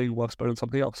something works better than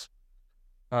something else.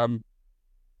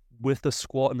 With the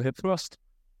squat and the hip thrust,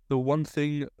 the one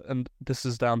thing, and this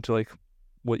is down to like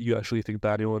what you actually think,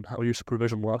 Daniel, and how your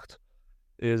supervision worked,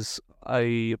 is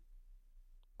I'm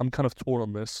kind of torn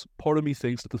on this. Part of me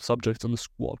thinks that the subjects in the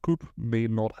squat group may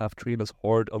not have trained as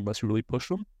hard unless you really push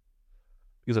them.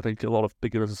 Because I think a lot of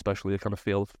beginners especially are kind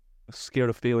of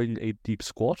scared of failing a deep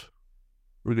squat,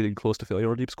 or getting close to failure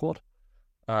on a deep squat.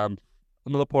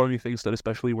 Another part of me thinks that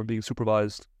especially when being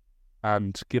supervised,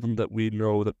 and given that we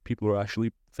know that people are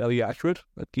actually fairly accurate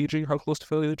at gauging how close to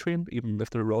failure they train, even if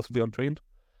they're relatively untrained,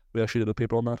 we actually did a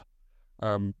paper on that.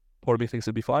 Part of me thinks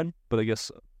it'd be fine, but I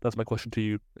guess that's my question to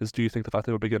you, is do you think the fact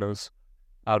they were beginners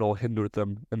at all hindered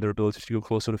them in their ability to go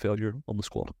closer to failure on the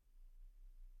squat?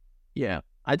 Yeah,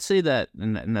 I'd say that,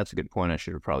 and that's a good point. I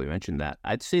should have probably mentioned that.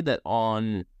 I'd say that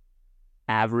on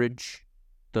average,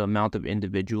 the amount of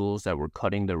individuals that were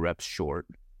cutting the reps short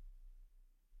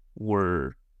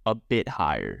were a bit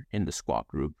higher in the squat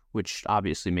group, which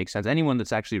obviously makes sense. Anyone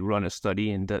that's actually run a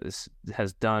study and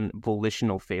has done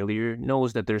volitional failure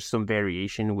knows that there's some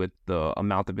variation with the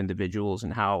amount of individuals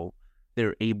and how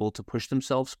they're able to push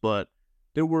themselves. But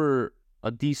there were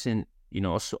a decent,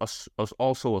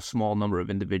 also a small number of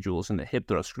individuals in the hip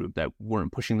thrust group that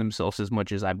weren't pushing themselves as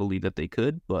much as I believe that they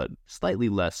could, but slightly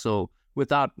less. So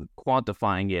without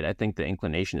quantifying it, I think the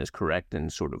inclination is correct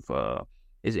and sort of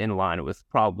is in line with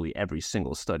probably every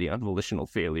single study on volitional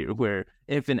failure, where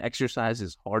if an exercise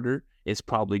is harder, it's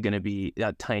probably going to be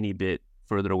a tiny bit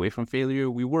further away from failure.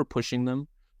 We were pushing them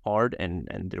hard, and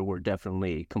there were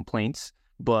definitely complaints.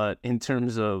 But in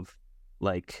terms of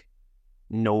like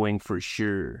knowing for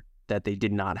sure that they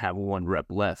did not have one rep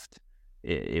left,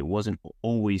 it wasn't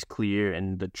always clear.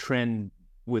 And the trend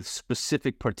with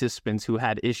specific participants who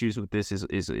had issues with this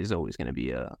is always going to be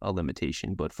a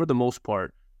limitation. But for the most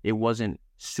part, it wasn't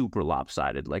super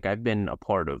lopsided. Like I've been a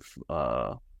part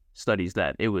of studies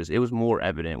that it was more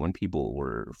evident when people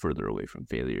were further away from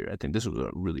failure. I think this was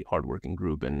a really hardworking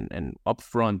group, and up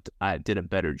front, I did a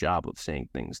better job of saying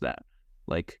things that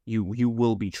like you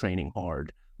will be training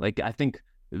hard. Like I think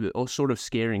sort of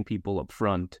scaring people up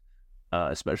front,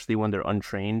 especially when they're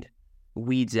untrained,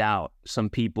 weeds out some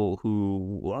people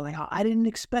who are like, I didn't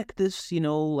expect this,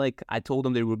 like I told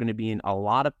them they were going to be in a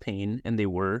lot of pain, and they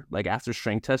were. Like after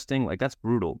strength testing, like that's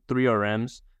brutal. 3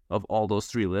 RMs of all those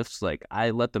 3 lifts, like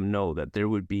I let them know that there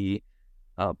would be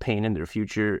pain in their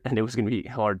future and it was going to be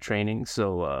hard training.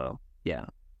 So yeah,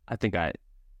 I think I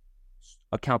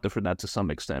accounted for that to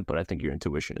some extent, but I think your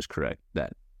intuition is correct.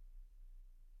 That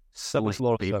makes a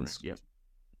lot of sense.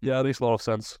 Yeah, it makes a lot of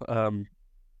sense.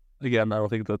 Again, I don't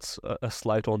think that's a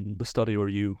slight on the study or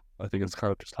you. I think it's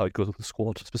kind of just how it goes with the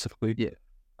squat specifically. Yeah.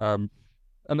 And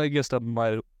I guess that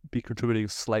might be contributing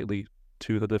slightly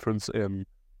to the difference in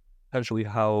potentially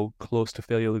how close to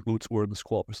failure the glutes were in the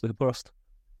squat versus the hip thrust.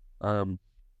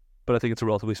 But I think it's a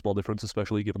relatively small difference,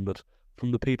 especially given that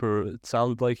from the paper, it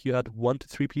sounded like you had 1 to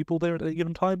 3 people there at any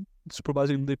given time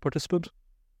supervising the participant.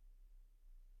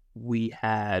 We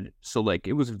had, so like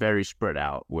it was very spread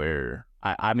out where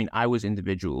I mean, I was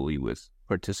individually with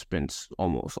participants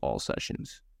almost all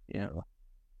sessions. Yeah.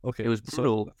 Okay. It was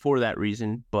brutal for that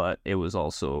reason, but it was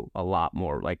also a lot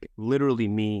more like literally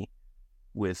me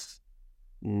with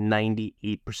 98%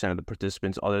 of the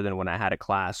participants, other than when I had a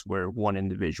class where one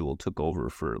individual took over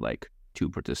for like 2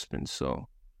 participants. So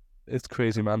it's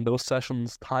crazy, man. Those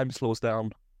sessions, time slows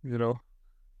down,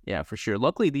 Yeah, for sure.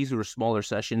 Luckily, these were smaller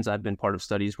sessions. I've been part of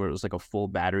studies where it was like a full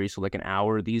battery, so like an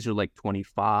hour. These are like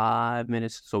 25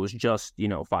 minutes, so it was just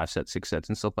 5 sets, 6 sets,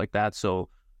 and stuff like that. So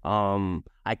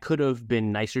I could have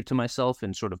been nicer to myself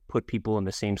and sort of put people in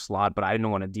the same slot, but I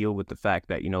didn't want to deal with the fact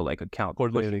that like account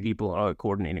pushing people,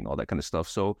 coordinating, all that kind of stuff.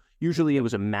 So usually it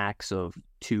was a max of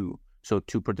 2, so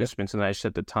 2 participants, and I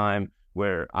set the time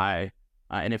where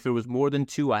and if it was more than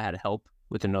 2, I had help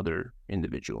with another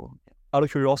individual. Out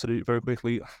of curiosity, very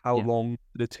quickly, how long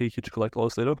did it take you to collect all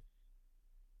this data?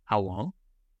 How long?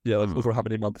 Yeah, like over how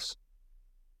many months?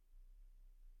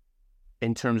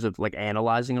 In terms of like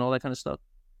analyzing and all that kind of stuff?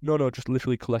 No, just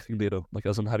literally collecting data, like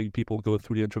as in having people go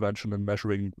through the intervention and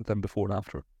measuring them before and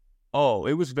after. Oh,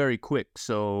 it was very quick.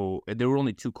 So there were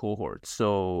only 2 cohorts.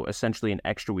 So essentially an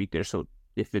extra week there. So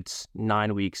if it's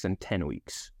 9 weeks, then 10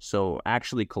 weeks. So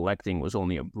actually collecting was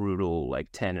only a brutal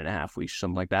like 10.5 weeks,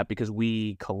 something like that, because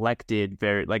we collected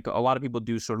like a lot of people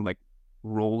do sort of like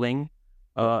rolling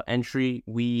entry.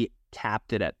 We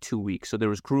capped it at 2 weeks. So there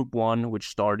was group 1, which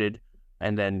started,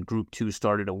 and then group 2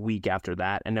 started a week after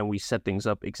that. And then we set things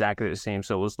up exactly the same.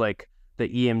 So it was like the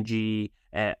EMG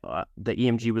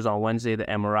was on Wednesday, the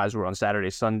MRIs were on Saturday,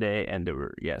 Sunday, and there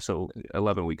were, so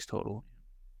 11 weeks total.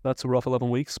 That's a rough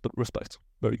 11 weeks, but respect.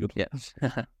 Very good. Yes.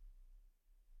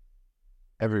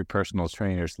 Every personal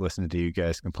trainer's listening to you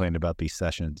guys complain about these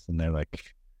sessions, and they're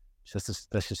like,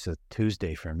 that's just a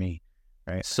Tuesday for me,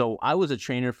 right? So I was a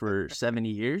trainer for 70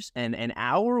 years, and an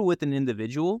hour with an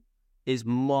individual is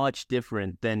much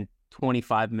different than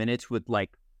 25 minutes with like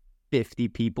 50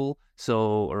 people,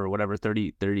 or whatever,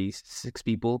 36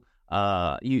 people.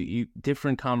 You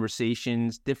different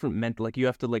conversations, different mental, like you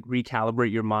have to like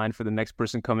recalibrate your mind for the next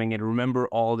person coming in, remember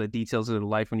all the details of their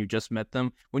life when you just met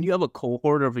them. When you have a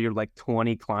cohort of your like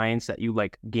 20 clients that you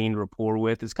like gain rapport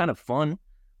with, it's kind of fun.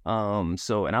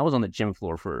 And I was on the gym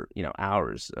floor for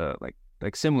hours,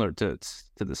 like similar to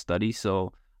the study.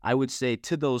 So I would say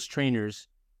to those trainers,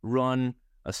 run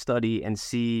a study and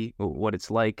see what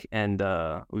it's like, and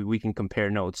we can compare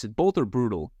notes. Both are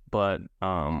brutal, but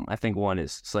I think one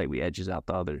is slightly edges out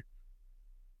the other.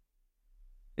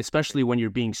 Especially when you're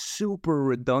being super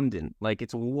redundant. Like,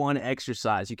 it's one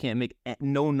exercise. You can't make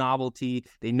no novelty.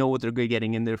 They know what they're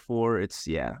getting in there for. It's,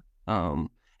 yeah. And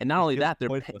not only that,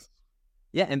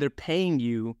 and they're paying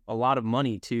you a lot of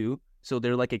money too. So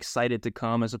they're like excited to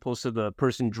come, as opposed to the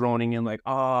person droning in like,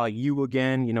 you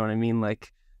again. You know what I mean?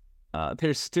 Like,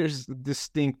 there's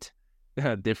distinct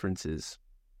differences.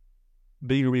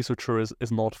 Being a researcher is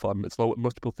not fun. It's not what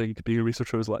most people think being a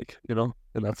researcher is like, in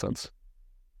that sense.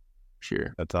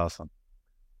 Sure. That's awesome.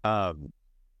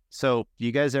 So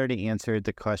you guys already answered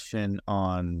the question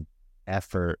on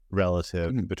effort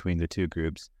relative between the two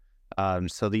groups.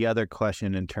 So the other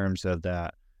question in terms of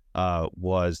that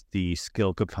was the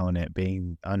skill component,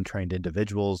 being untrained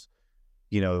individuals,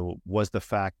 was the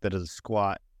fact that a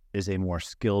squat is a more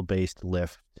skill-based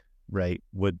lift, right?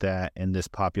 Would that in this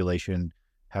population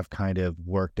have kind of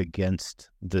worked against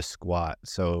the squat?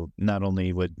 So not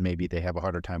only would maybe they have a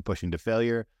harder time pushing to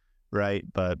failure, right?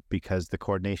 But because the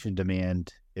coordination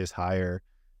demand is higher,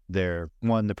 the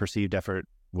perceived effort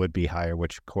would be higher,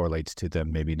 which correlates to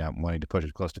them maybe not wanting to push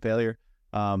it close to failure.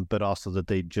 But also that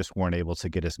they just weren't able to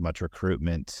get as much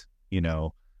recruitment,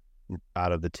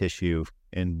 out of the tissue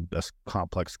in a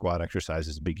complex squat exercise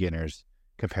as beginners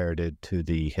compared to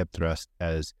the hip thrust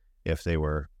as if they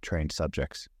were trained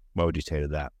subjects. What would you say to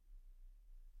that?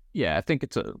 Yeah, I think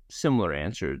it's a similar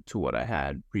answer to what I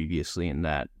had previously, in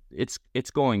that it's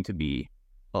going to be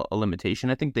a limitation.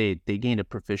 I think they gained a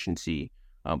proficiency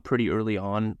pretty early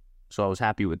on, so I was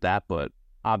happy with that. But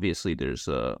obviously, there's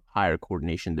a higher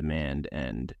coordination demand,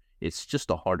 and it's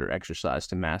just a harder exercise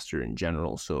to master in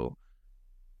general. So,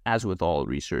 as with all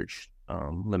research,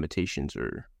 limitations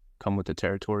come with the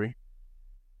territory.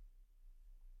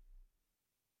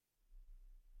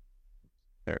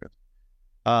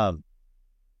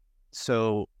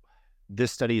 So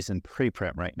this study is in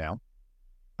preprint right now.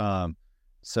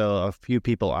 So a few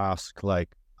people ask, like,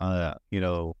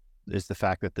 is the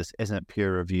fact that this isn't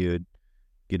peer reviewed,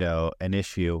 an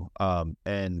issue?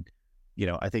 And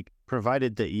I think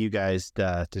provided that you guys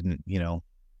didn't,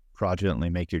 fraudulently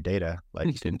make your data, like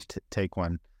you didn't take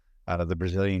one out of the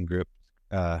Brazilian group,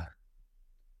 out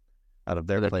of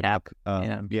their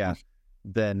playbook,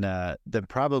 then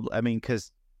probably,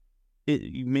 because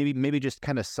maybe just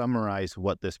kind of summarize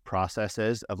what this process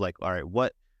is of, like, all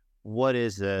right, what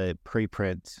is a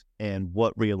preprint and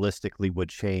what realistically would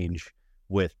change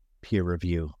with peer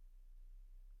review?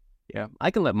 Yeah,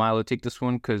 I can let Milo take this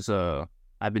one because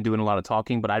I've been doing a lot of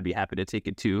talking, but I'd be happy to take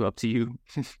it too. Up to you.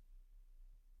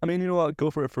 I mean, you know what?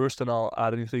 Go for it first, and I'll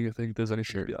add anything you think there's any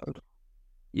should be added.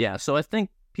 Yeah, so I think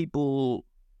people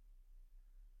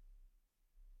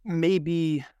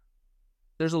maybe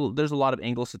there's a lot of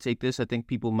angles to take this. I think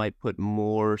people might put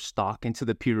more stock into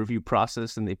the peer review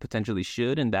process than they potentially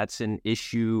should, and that's an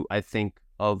issue, I think,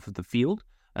 of the field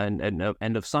and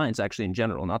of science actually in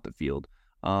general, not the field.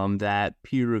 That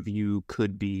peer review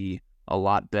could be a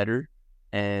lot better,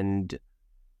 and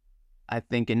I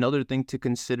think another thing to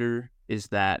consider is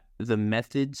that the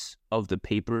methods of the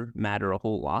paper matter a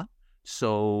whole lot.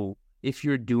 So if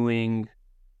you're doing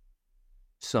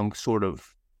some sort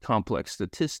of complex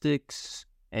statistics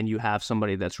and you have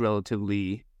somebody that's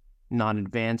relatively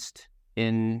non-advanced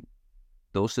in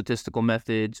those statistical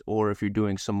methods, or if you're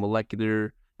doing some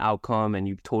molecular outcome and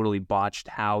you've totally botched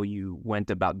how you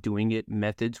went about doing it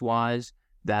methods-wise,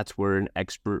 that's where an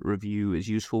expert review is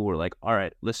useful. We're like, all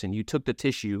right, listen, you took the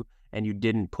tissue and you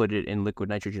didn't put it in liquid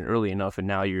nitrogen early enough, and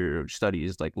now your study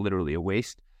is like literally a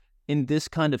waste. In this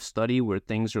kind of study where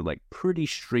things are like pretty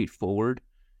straightforward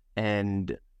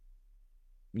and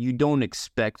you don't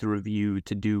expect the review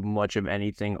to do much of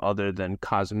anything other than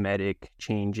cosmetic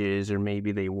changes, or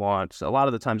maybe they want, a lot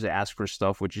of the times they ask for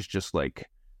stuff which is just like,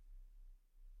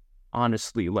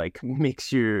 honestly, like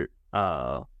makes your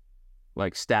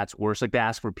like stats worse. Like they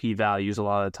ask for p-values a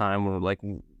lot of the time, where like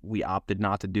we opted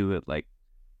not to do it. Like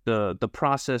the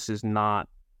process is not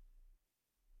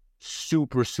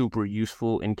super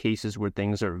useful in cases where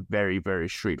things are very, very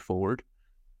straightforward.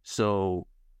 So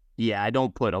yeah, I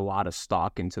don't put a lot of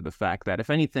stock into the fact that, if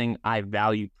anything, I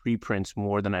value preprints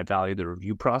more than I value the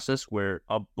review process, where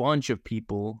a bunch of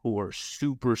people who are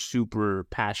super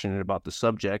passionate about the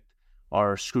subject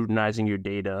are scrutinizing your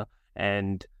data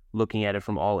and looking at it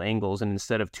from all angles. And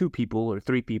instead of 2 people or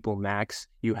 3 people max,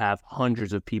 you have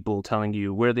hundreds of people telling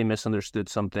you where they misunderstood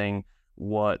something,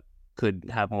 what could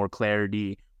have more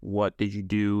clarity, what did you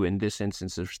do in this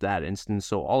instance or that instance.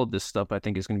 So all of this stuff I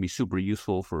think is going to be super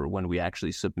useful for when we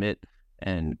actually submit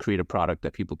and create a product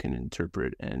that people can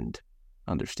interpret and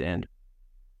understand.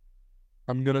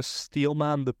 I'm going to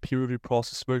steelman the peer review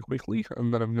process very quickly,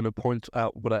 and then I'm going to point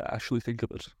out what I actually think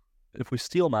of it. If we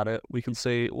steelman it, we can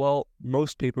say, well,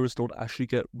 most papers don't actually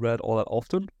get read all that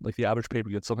often. Like the average paper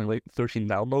gets something like 13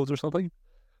 downloads or something.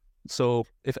 So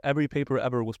if every paper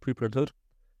ever was preprinted,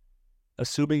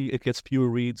 assuming it gets fewer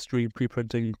reads during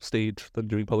preprinting stage than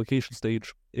during publication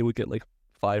stage, it would get like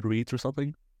 5 reads or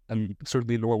something. And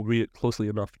certainly no one will read it closely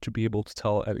enough to be able to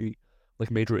tell any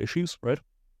like major issues, right?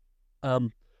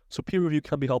 So peer review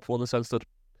can be helpful in the sense that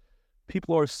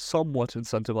people are somewhat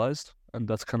incentivized, and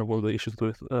that's kind of one of the issues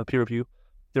with peer review.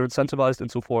 They're incentivized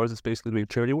insofar as it's basically doing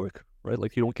charity work, right?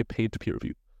 Like you don't get paid to peer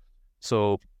review.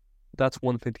 So that's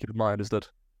one thing to keep in mind, is that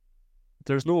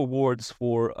there's no awards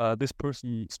for this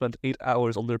person spent 8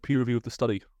 hours on their peer review of the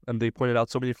study and they pointed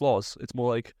out so many flaws. It's more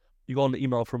like you got an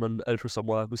email from an editor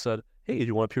somewhere who said, hey, do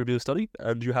you want to peer review the study?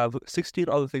 And you have 16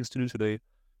 other things to do today,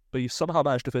 but you somehow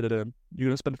managed to fit it in. You're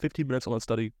going to spend 15 minutes on that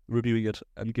study, reviewing it,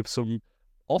 and give some...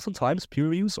 Oftentimes, peer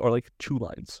reviews are like 2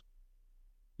 lines.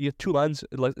 You get 2 lines,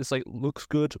 it's like, looks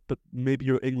good, but maybe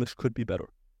your English could be better.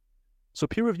 So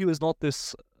peer review is not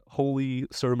this holy,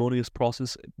 ceremonious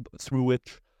process through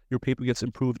which your paper gets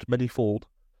improved manyfold.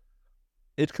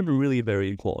 It can really vary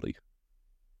in quality.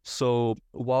 So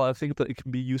while I think that it can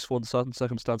be useful in certain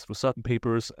circumstances for certain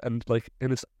papers, and like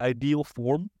in its ideal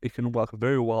form, it can work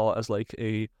very well as like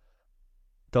a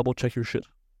double check your shit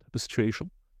type of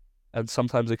situation. And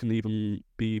sometimes it can even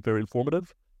be very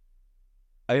informative.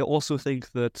 I also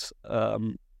think that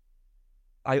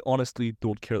I honestly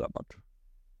don't care that much.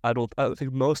 I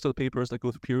think most of the papers that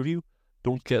go through peer review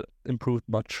don't get improved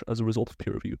much as a result of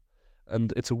peer review.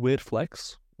 And it's a weird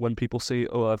flex when people say,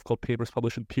 oh, I've got papers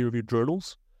published in peer-reviewed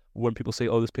journals. When people say,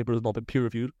 oh, this paper has not been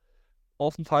peer-reviewed.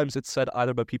 Oftentimes it's said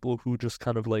either by people who just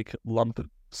kind of like lump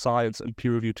science and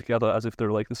peer review together as if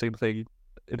they're like the same thing,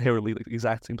 inherently like the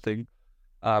exact same thing.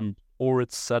 Or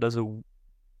it's said as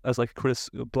like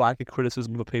a blanket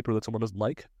criticism of a paper that someone doesn't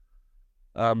like.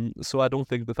 So I don't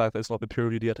think the fact that it's not been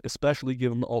peer-reviewed yet, especially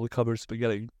given all the coverage it's been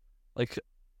getting, like,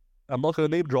 I'm not going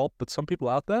to name drop, but some people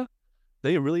out there,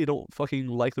 they really don't fucking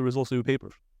like the results of your paper.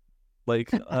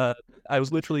 Like, I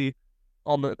was literally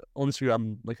on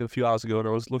Instagram like a few hours ago, and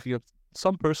I was looking at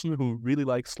some person who really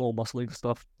likes slow muscling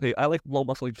stuff. Hey, I like slow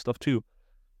muscling stuff too,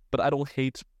 but I don't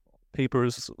hate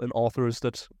papers and authors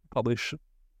that publish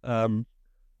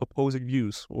opposing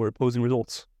views or opposing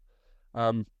results.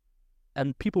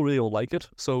 And people really don't like it.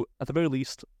 So at the very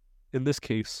least, in this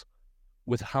case,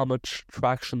 with how much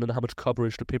traction and how much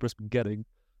coverage the paper's been getting,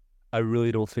 I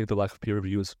really don't think the lack of peer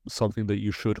review is something that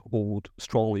you should hold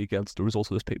strongly against the results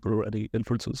of this paper or any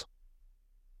inferences.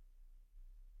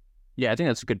 Yeah, I think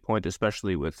that's a good point,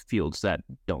 especially with fields that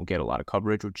don't get a lot of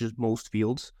coverage, which is most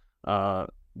fields.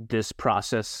 This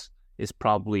process is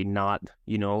probably not,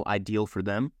 ideal for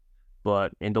them.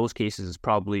 But in those cases, it's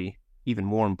probably even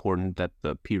more important that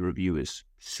the peer review is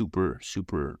super,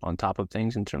 super on top of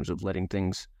things in terms of letting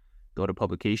things go to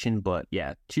publication. But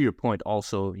yeah, to your point,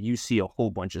 also, you see a whole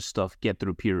bunch of stuff get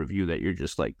through peer review that you're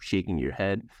just like shaking your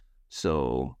head.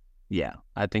 So yeah,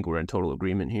 I think we're in total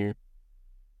agreement here.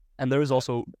 And there is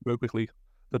also, very quickly,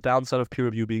 the downside of peer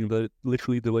review being that it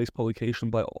literally delays publication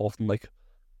by often like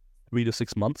 3 to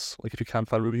 6 months, like if you can't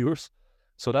find reviewers.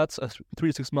 So that's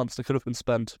 3 to 6 months that could have been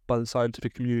spent by the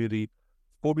scientific community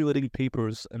formulating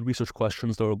papers and research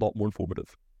questions that are a lot more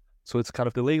informative. So it's kind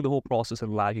of delaying the whole process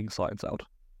and lagging science out.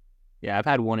 Yeah, I've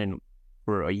had one in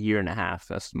for a year and a half.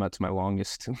 That's my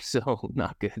longest, so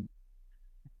not good.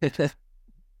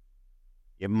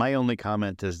 Yeah, my only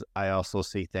comment is I also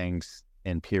see things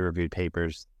in peer-reviewed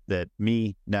papers that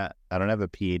I don't have a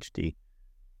PhD,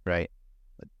 right?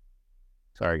 But,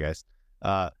 sorry, guys.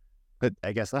 But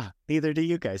I guess neither do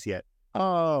you guys yet.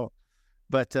 Oh,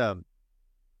 but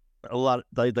a lot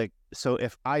like so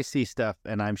if I see stuff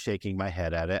and I'm shaking my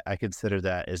head at it, I consider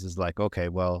that as like, okay,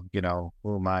 well,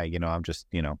 who am I? I'm just,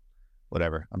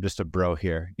 whatever. I'm just a bro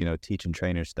here, teaching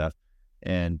trainer stuff.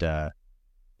 And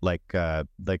like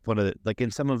one of the, like in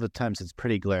some of the times it's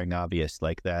pretty glaring obvious,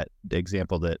 like that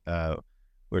example that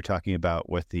we're talking about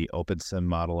with the open sim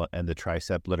model and the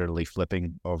tricep literally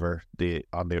flipping over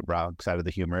on the wrong side of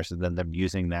the humerus, and then them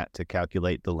using that to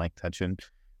calculate the length tension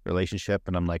relationship.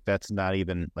 And I'm like, that's not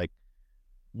even like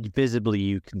visibly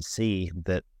you can see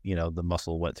that the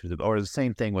muscle went through or the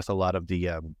same thing with a lot of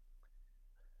the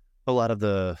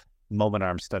moment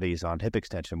arm studies on hip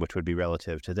extension, which would be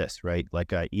relative to this, right?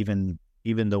 Like even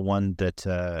the one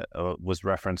that was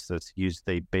referenced that's used,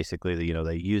 they basically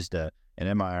they used an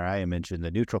MRI image in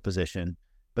the neutral position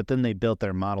but then they built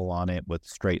their model on it with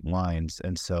straight lines.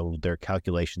 And so their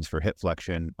calculations for hip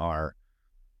flexion are,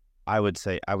 I would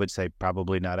say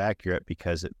probably not accurate,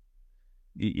 because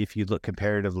if you look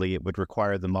comparatively, it would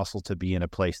require the muscle to be in a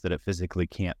place that it physically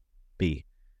can't be,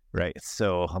 right?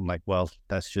 So I'm like, well,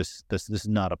 that's just, this is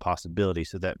not a possibility.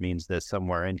 So that means that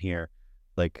somewhere in here,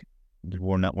 like,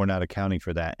 we're not accounting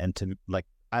for that. And to, like,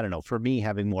 I don't know, for me,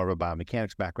 having more of a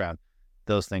biomechanics background,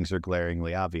 those things are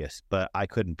glaringly obvious, but I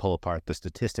couldn't pull apart the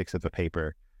statistics of a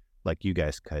paper like you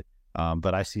guys could.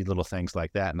 But I see little things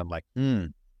like that, and I'm like,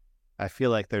 I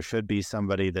feel like there should be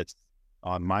somebody that's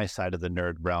on my side of the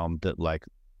nerd realm that, like,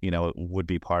 you know, would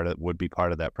be part of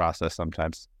that process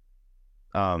sometimes.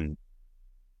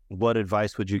 What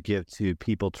advice would you give to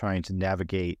people trying to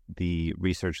navigate the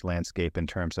research landscape in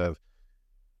terms of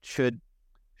should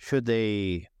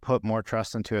they put more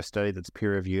trust into a study that's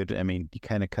peer reviewed? I mean, you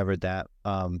kind of covered that.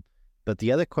 But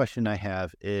the other question I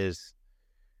have is,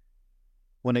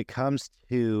 when it comes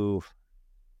to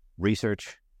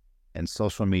research and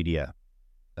social media,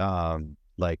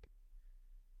 like,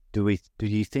 do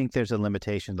you think there's a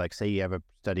limitation? Like, say you have a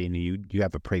study and you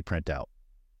have a preprint out.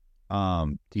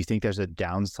 Do you think there's a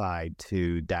downside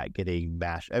to that getting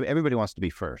mashed? Everybody wants to be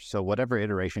first. So whatever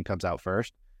iteration comes out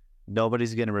first,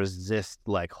 nobody's going to resist,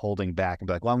 like, holding back and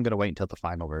be like, well, I'm going to wait until the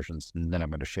final versions and then I'm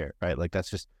going to share it, right? Like, that's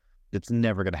just, it's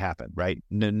never going to happen, right?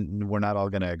 We're not all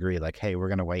going to agree, like, hey, we're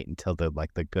going to wait until the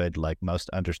good, like, most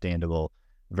understandable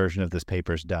version of this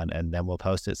paper is done and then we'll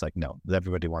post it. It's like, no,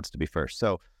 everybody wants to be first.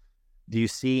 So do you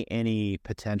see any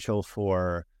potential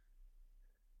for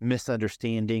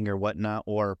misunderstanding or whatnot,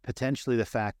 or potentially the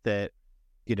fact that,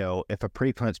 you know, if a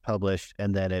preprint's published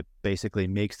and then it basically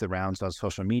makes the rounds on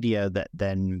social media,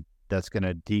 that's going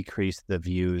to decrease the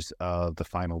views of the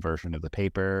final version of the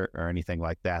paper or anything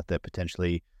like that, that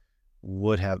potentially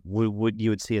would you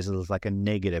would see as like a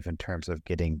negative in terms of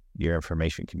getting your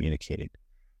information communicated?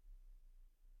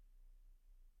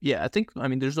 Yeah, I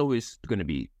mean, there's always going to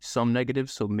be some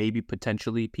negatives. So maybe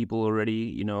potentially people already,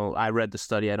 you know, I read the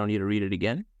study, I don't need to read it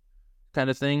again, kind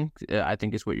of thing. I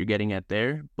think is what you're getting at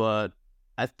there. But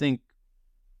I think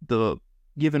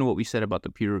given what we said about the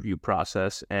peer review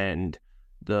process and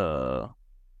the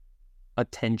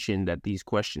attention that these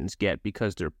questions get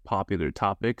because they're popular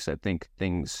topics, I think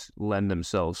things lend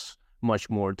themselves much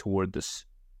more toward this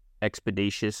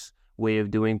expeditious way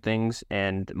of doing things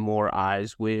and more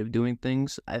eyes way of doing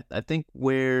things. I think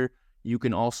where you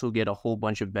can also get a whole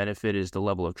bunch of benefit is the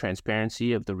level of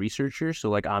transparency of the researcher. So,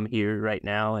 like, I'm here right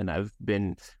now and I've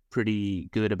been pretty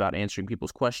good about answering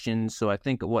people's questions. So I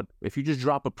think if you just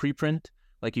drop a preprint,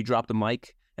 like you drop the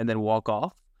mic and then walk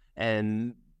off,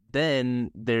 and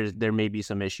then there may be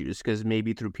some issues, because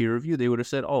maybe through peer review they would have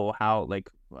said, oh,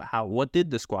 what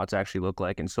did the squats actually look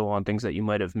like, and so on, things that you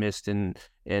might have missed and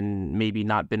maybe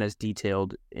not been as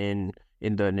detailed in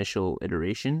the initial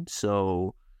iteration.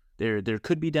 So there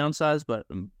could be downsides,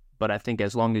 but I think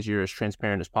as long as you're as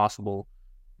transparent as possible,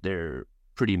 they're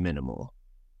pretty minimal.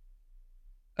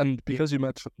 And because you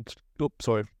mentioned,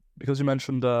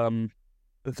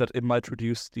 that it might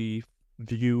reduce the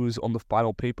views on the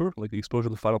final paper, like the exposure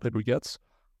the final paper gets,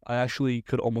 I actually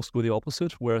could almost go the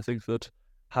opposite, where I think that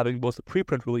having both the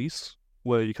preprint release,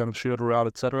 where you kind of share it around,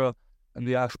 etc., and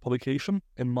the actual publication,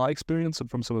 in my experience and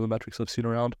from some of the metrics I've seen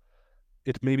around,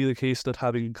 it may be the case that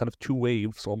having kind of two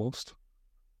waves almost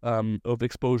of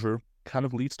exposure kind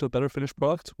of leads to a better finished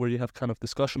product, where you have kind of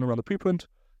discussion around the preprint.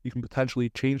 You can potentially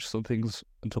change some things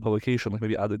until publication, like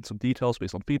maybe add in some details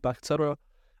based on feedback, etc.,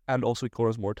 and also it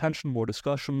garners more attention, more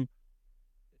discussion.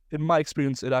 In my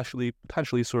experience, it actually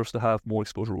potentially serves to have more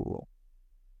exposure overall.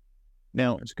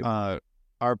 Now,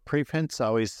 are preprints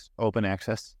always open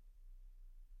access?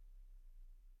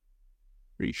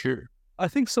 Pretty sure. I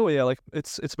think so, yeah. Like,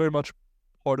 it's very much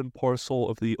part and parcel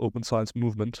of the open science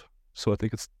movement. So I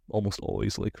think it's almost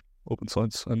always like open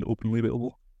science and openly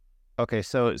available. Okay,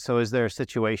 so is there a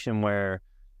situation where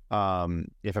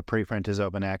if a preprint is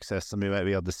open access, somebody might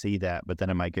be able to see that, but then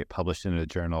it might get published in a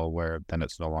journal where then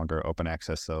it's no longer open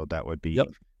access? So that would be,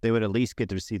 They would at least get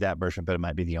to see that version, but it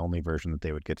might be the only version that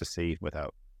they would get to see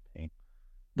without paying.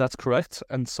 That's correct.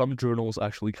 And some journals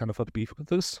actually kind of have beef with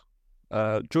this.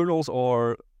 Journals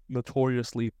are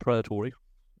notoriously predatory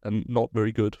and not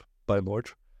very good by and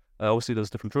large. Obviously, there's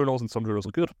different journals and some journals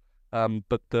are good.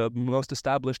 But the most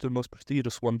established and most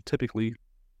prestigious one typically,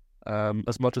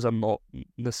 as much as I'm not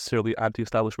necessarily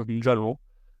anti-establishment in general,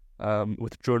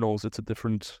 with journals, it's a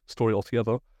different story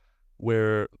altogether,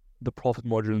 where the profit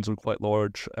margins are quite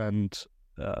large and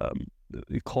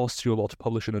it costs you a lot to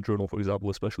publish in a journal, for example,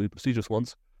 especially prestigious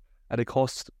ones. And it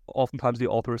costs oftentimes the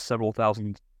author several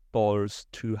 $1,000s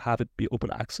to have it be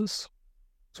open access.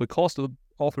 So it costs the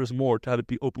authors more to have it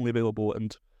be openly available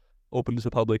and open to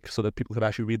the public so that people can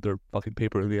actually read their fucking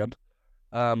paper in the end.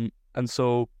 And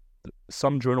so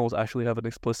some journals actually have an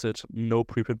explicit no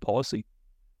preprint policy.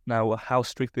 Now, how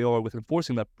strict they are with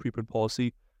enforcing that preprint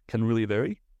policy can really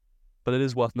vary, but it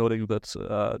is worth noting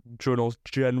that journals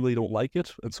generally don't like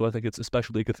it, and so I think it's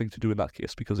especially a good thing to do in that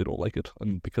case because they don't like it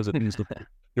and because it means that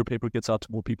your paper gets out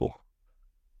to more people.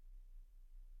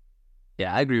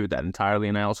 Yeah, I agree with that entirely,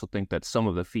 and I also think that some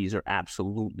of the fees are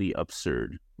absolutely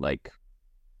absurd. Like,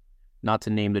 not to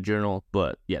name the journal,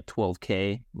 but yeah,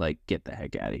 $12K. Like, get the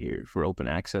heck out of here for open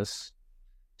access.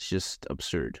 It's just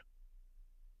absurd.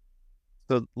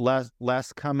 So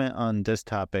last comment on this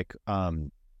topic.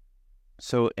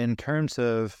 So in terms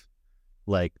of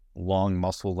like long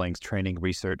muscle length training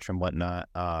research and whatnot,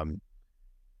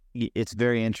 it's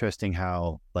very interesting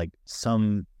how like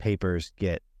some papers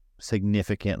get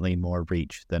significantly more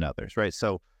reach than others, right?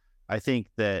 So I think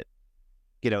that,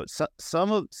 you know,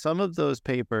 some of those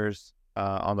papers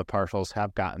on the partials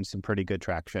have gotten some pretty good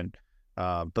traction,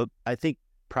 but I think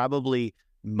probably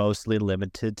mostly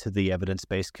limited to the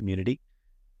evidence-based community.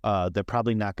 They're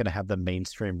probably not going to have the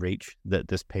mainstream reach that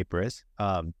this paper is.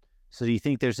 So do you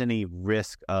think there's any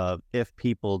risk of, if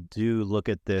people do look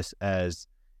at this as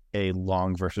a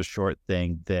long versus short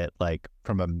thing, that like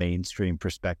from a mainstream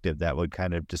perspective, that would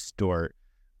kind of distort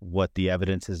what the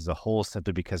evidence is as a whole,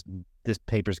 simply because this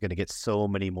paper is going to get so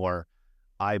many more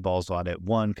eyeballs on it?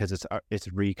 One, because it's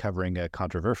recovering a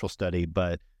controversial study,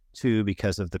 but two,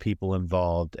 because of the people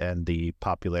involved and the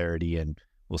popularity and,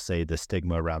 we'll say, the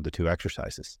stigma around the two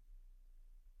exercises.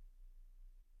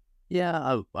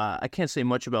 Yeah, I can't say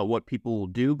much about what people will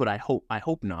do, but I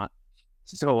hope not.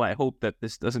 So I hope that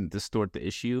this doesn't distort the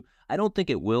issue. I don't think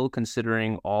it will,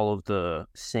 considering all of the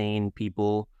sane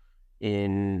people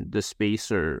in the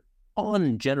space are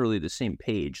on generally the same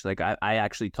page. Like, I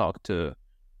actually talked to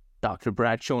Dr.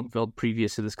 Brad Schoenfeld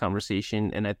previous to this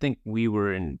conversation, and I think we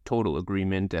were in total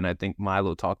agreement, and I think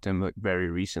Milo talked to him like very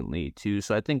recently too.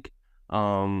 So I think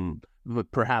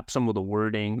but perhaps some of the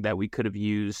wording that we could have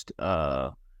used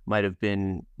might have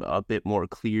been a bit more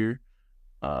clear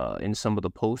in some of the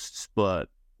posts, but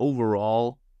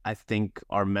overall, I think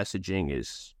our messaging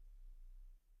is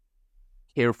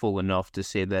careful enough to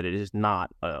say that it is not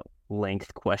a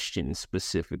length question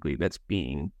specifically that's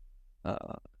being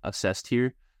assessed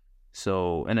here.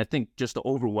 So, and I think just the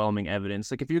overwhelming evidence,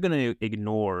 like if you're going to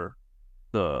ignore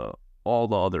all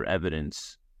the other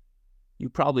evidence, you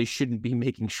probably shouldn't be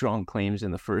making strong claims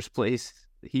in the first place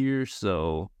here.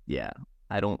 So yeah,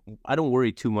 I don't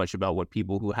worry too much about what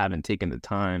people who haven't taken the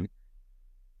time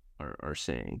are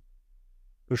saying.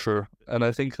 For sure. And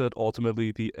I think that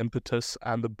ultimately the impetus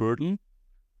and the burden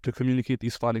to communicate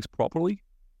these findings properly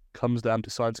comes down to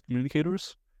science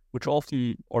communicators, which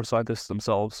often are scientists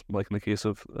themselves, like in the case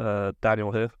of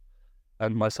Daniel here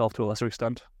and myself to a lesser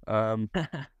extent.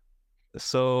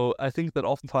 So I think that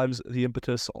oftentimes the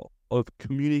impetus of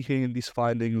communicating these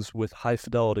findings with high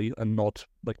fidelity and not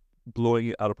like blowing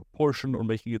it out of proportion or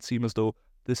making it seem as though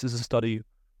this is a study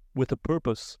with the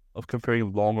purpose of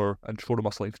comparing longer and shorter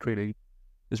muscle length training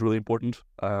is really important.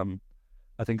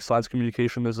 I think science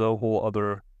communication is a whole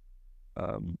other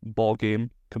ball game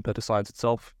compared to science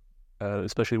itself,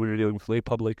 especially when you're dealing with lay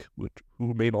public,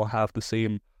 who may not have the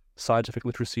same scientific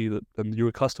literacy than you're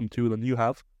accustomed to than you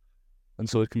have. And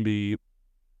so it can be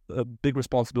a big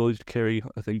responsibility to carry.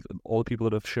 I think all the people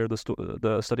that have shared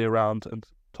the study around and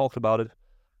talked about it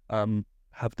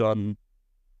have done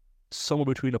somewhere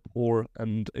between a poor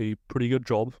and a pretty good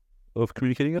job of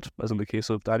communicating it, as in the case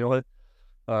of Daniel.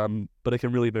 But it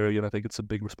can really vary, and I think it's a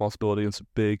big responsibility. It's a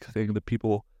big thing that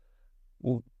people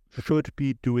should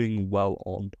be doing well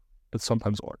on, but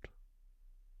sometimes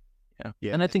aren't.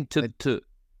 Yeah. And I think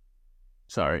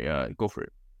sorry, go for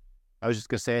it. I was just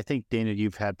gonna say, I think, Daniel,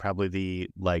 you've had probably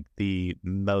the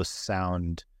most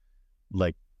sound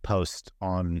post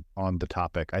on the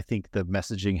topic. I think the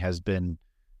messaging has been,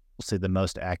 we'll say, the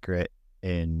most accurate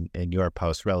in your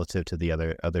post relative to the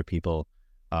other people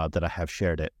that I have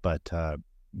shared it. But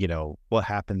what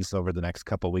happens over the next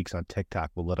couple of weeks on TikTok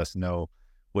will let us know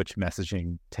which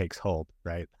messaging takes hold,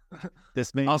 right?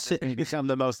 This may become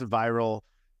the most viral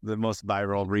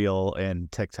reel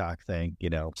and TikTok thing,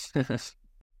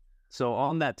 So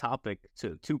on that topic,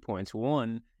 to 2 points.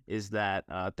 One is that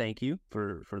thank you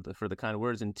for the kind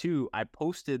words, and two, I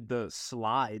posted the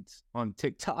slides on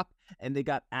TikTok and they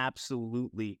got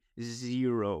absolutely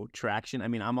zero traction. I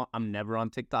mean, I'm never on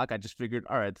TikTok. I just figured,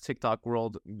 all right, the TikTok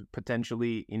world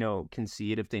potentially can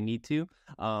see it if they need to,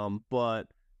 but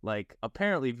like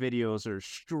apparently videos are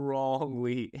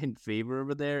strongly in favor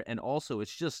over there, and also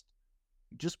it's just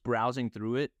just browsing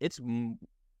through it, it's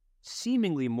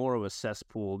seemingly more of a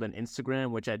cesspool than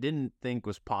Instagram, which I didn't think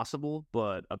was possible,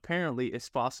 but apparently it's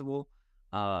possible.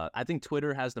 I think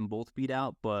Twitter has them both beat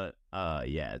out, but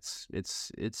yeah, it's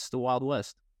the Wild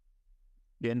West.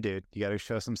 Yeah, dude, you got to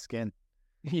show some skin.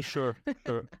 Sure.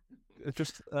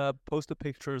 Just post the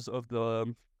pictures of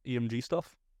the EMG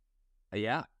stuff.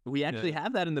 Yeah, we actually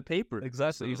have that in the paper.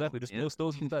 Exactly. Just post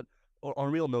those instead. Or on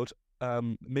a real note,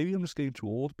 maybe I'm just getting too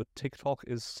old, but TikTok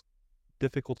is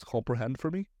difficult to comprehend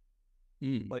for me.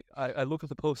 Like I look at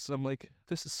the posts and I'm like,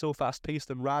 this is so fast paced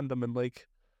and random, and like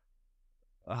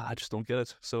I just don't get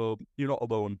it. So you're not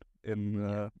alone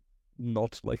in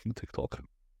not liking TikTok.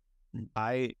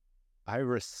 I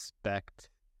respect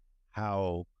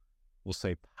how, we'll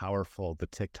say, powerful the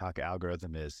TikTok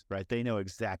algorithm is, right? They know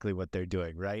exactly what they're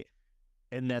doing, right?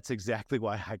 And that's exactly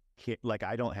why I can't, like,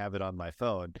 I don't have it on my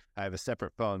phone. I have a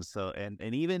separate phone. So, and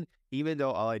even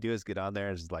though all I do is get on there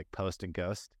and just like post and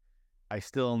ghost, I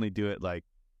still only do it like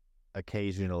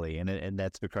occasionally. And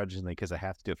that's begrudgingly because I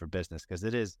have to do it for business. Because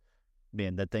it is,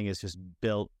 man, that thing is just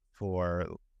built for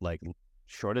like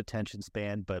short attention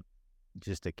span, but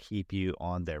just to keep you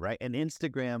on there, right? And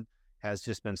Instagram has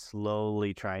just been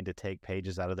slowly trying to take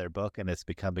pages out of their book, and it's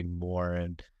becoming more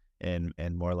and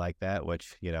more like that,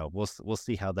 which, you know, we'll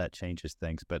see how that changes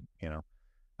things. But, you know,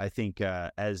 I think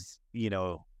as, you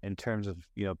know, in terms of,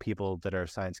 you know, people that are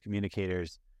science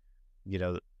communicators, you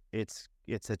know, it's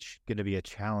going to be a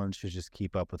challenge to just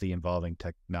keep up with the evolving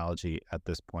technology at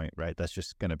this point, right? That's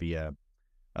just going to be a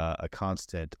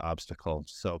constant obstacle.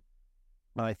 So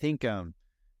I think I've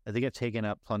taken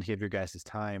up plenty of your guys'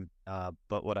 time,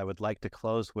 but what I would like to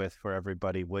close with for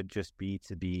everybody would just be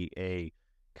to be a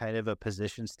kind of a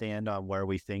position stand on where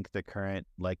we think the current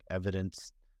like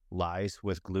evidence lies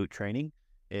with glute training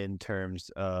in terms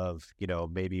of, you know,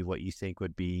 maybe what you think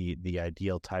would be the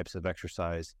ideal types of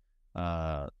exercise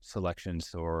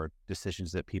selections or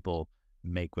decisions that people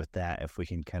make with that. If we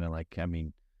can kind of like, I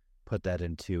mean, put that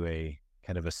into a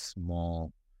kind of a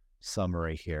small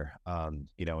summary here,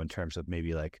 you know, in terms of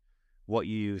maybe like what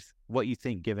you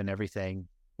think, given everything,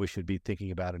 we should be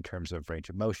thinking about in terms of range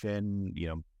of motion, you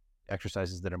know,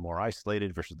 exercises that are more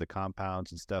isolated versus the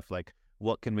compounds and stuff. Like,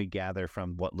 what can we gather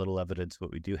from what little evidence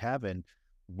what we do have, and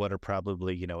what are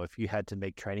probably, you know, if you had to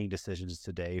make training decisions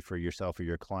today for yourself or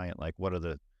your client, like what are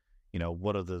the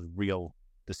real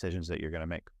decisions that you're going to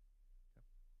make?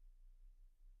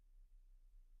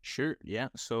 Sure. Yeah.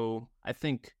 So I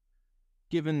think,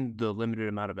 given the limited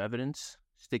amount of evidence,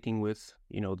 sticking with,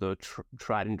 you know, the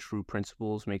tried and true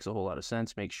principles makes a whole lot of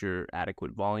sense. Make sure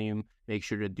adequate volume, make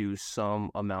sure to do some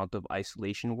amount of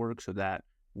isolation work. So that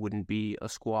wouldn't be a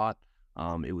squat.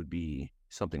 It would be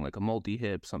something like a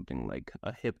multi-hip, something like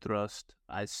a hip thrust.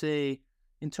 I'd say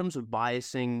in terms of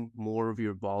biasing more of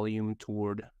your volume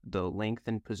toward the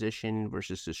lengthened position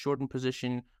versus the shortened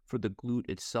position for the glute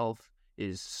itself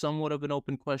is somewhat of an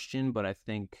open question, but I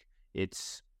think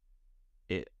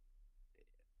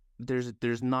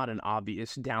there's not an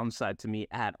obvious downside to me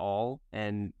at all,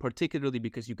 and particularly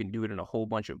because you can do it in a whole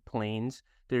bunch of planes,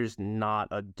 there's not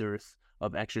a dearth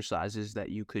of exercises that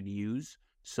you could use.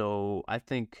 So I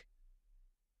think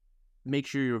make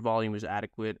sure your volume is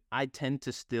adequate. I tend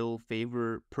to still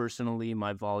favor, personally,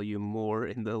 my volume more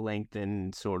in the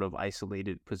lengthened sort of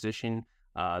isolated position.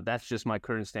 That's just my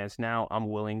current stance now. I'm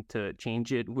willing to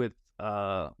change it with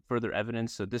further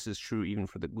evidence. So this is true even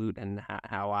for the glute and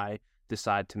how I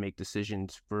decide to make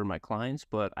decisions for my clients.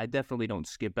 But I definitely don't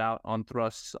skip out on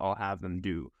thrusts. I'll have them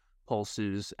do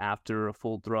pulses after a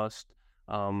full thrust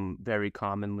very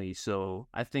commonly. So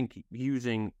I think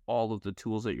using all of the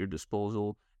tools at your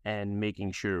disposal and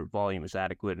making sure volume is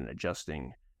adequate and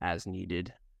adjusting as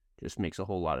needed just makes a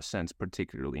whole lot of sense,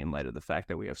 particularly in light of the fact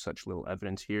that we have such little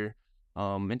evidence here.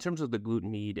 In terms of the glute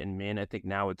med and min, I think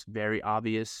now it's very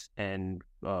obvious, and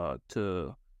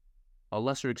to a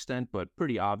lesser extent, but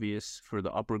pretty obvious for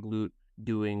the upper glute,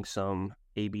 doing some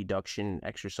abduction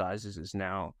exercises is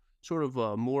now sort of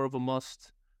more of a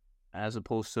must, as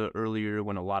opposed to earlier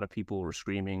when a lot of people were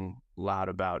screaming loud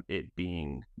about it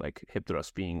being like hip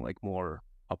thrust being like more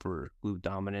upper glute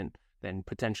dominant, then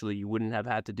potentially you wouldn't have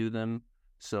had to do them.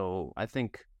 So I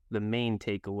think the main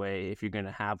takeaway, if you're going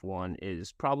to have one,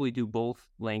 is probably do both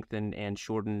lengthened and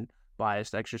shortened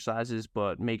biased exercises,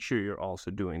 but make sure you're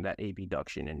also doing that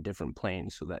abduction in different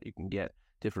planes so that you can get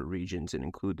different regions and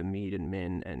include the med and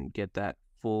min and get that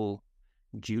full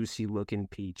juicy looking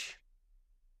peach.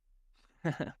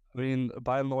 I mean,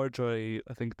 by and large, I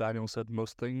think Daniel said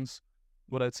most things.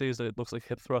 What I'd say is that it looks like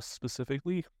hip thrusts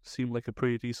specifically seem like a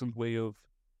pretty decent way of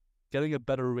getting a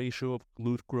better ratio of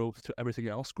glute growth to everything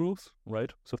else growth,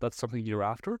 right? So if that's something you're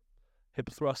after, hip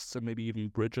thrusts and maybe even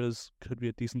bridges could be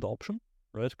a decent option,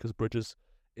 right? Because bridges,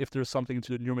 if there's something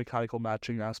to the neuromechanical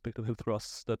matching aspect of hip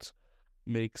thrusts that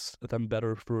makes them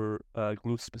better for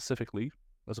glutes specifically,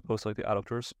 as opposed to like the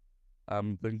adductors,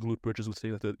 then glute bridges would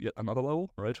stay at yet another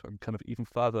level, right? And kind of even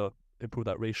further improve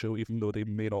that ratio, even though they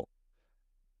may not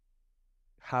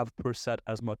have per set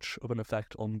as much of an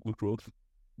effect on glute growth.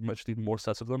 You might just need more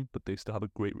sets of them, but they still have a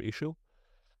great ratio.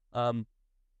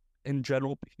 In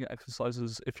general, picking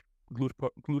exercises, if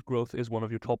glute growth is one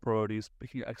of your top priorities,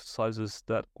 picking exercises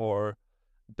that are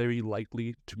very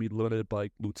likely to be limited by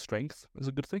glute strength is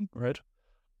a good thing, right?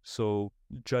 So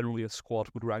generally a squat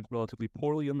would rank relatively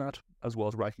poorly in that, as well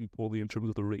as ranking poorly in terms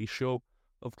of the ratio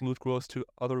of glute growth to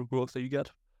other growth that you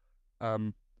get.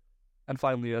 And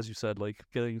finally, as you said, like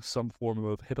getting some form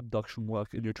of hip abduction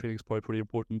work in your training is probably pretty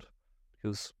important,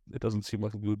 because it doesn't seem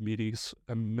like glute medius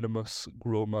and minimus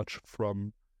grow much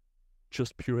from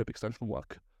just pure hip extension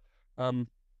work.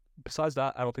 Besides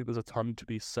that, I don't think there's a ton to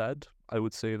be said. I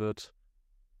would say that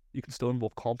you can still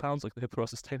involve compounds, like the hip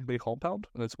thrust is technically a compound,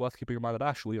 and it's worth keeping in mind that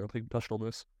actually, I think we touched on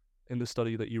this, in the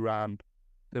study that you ran,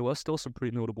 there was still some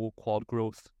pretty notable quad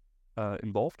growth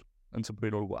involved, and some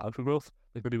pretty notable outer growth,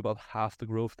 like maybe about half the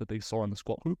growth that they saw in the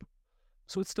squat group.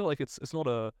 So it's still like, it's not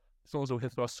as though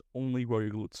hip thrusts only grow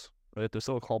your glutes, right? They're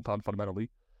still a compound fundamentally,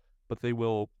 but they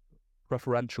will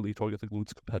preferentially target the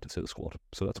glutes compared to, say, the squat.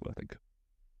 So that's what I think.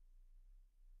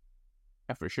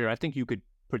 Yeah, for sure. I think you could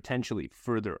potentially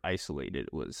further isolate it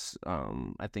was,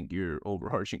 I think, your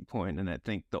overarching point. And I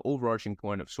think the overarching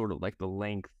point of sort of like the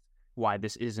length, why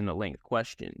this isn't a length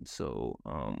question. So,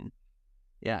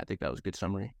 yeah, I think that was a good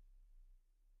summary.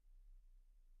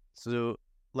 So,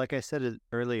 like I said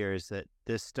earlier, is that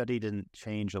this study didn't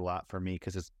change a lot for me,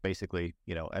 because it's basically,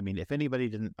 I mean, if anybody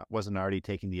wasn't already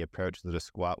taking the approach that a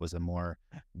squat was a more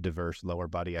diverse lower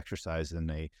body exercise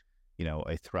and a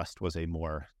thrust was a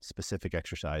more specific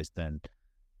exercise, then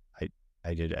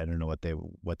I don't know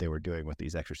what they were doing with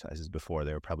these exercises before.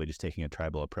 They were probably just taking a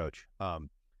tribal approach.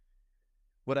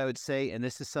 What I would say, and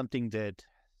this is something that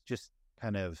just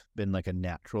kind of been like a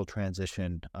natural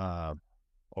transition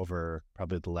over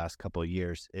probably the last couple of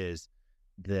years, is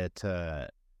that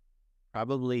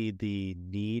probably the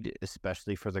need,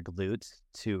 especially for the glutes,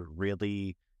 to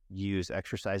really use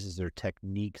exercises or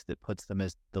techniques that puts them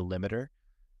as the limiter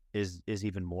is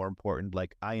even more important.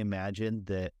 Like, I imagine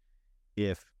that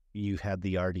if you had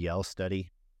the RDL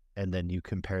study and then you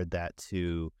compared that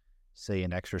to, say,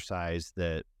 an exercise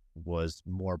that was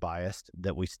more biased,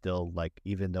 that we still, like,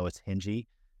 even though it's hingy,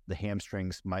 the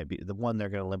hamstrings might be the one they're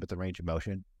going to limit the range of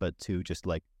motion, but two, just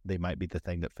like they might be the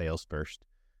thing that fails first.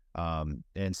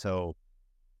 And so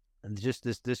just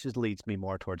this just leads me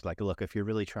more towards like, look, if you're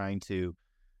really trying to,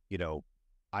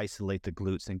 isolate the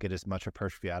glutes and get as much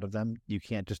hypertrophy out of them, you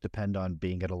can't just depend on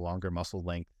being at a longer muscle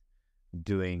length,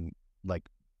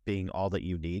 being all that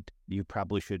you need. You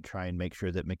probably should try and make sure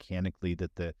that mechanically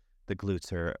that the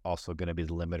glutes are also going to be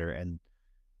the limiter, and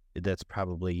that's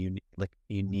probably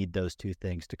you need those two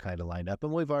things to kind of line up.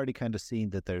 And we've already kind of seen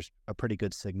that there's a pretty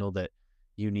good signal that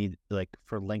you need, like,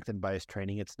 for length and bias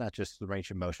training, it's not just the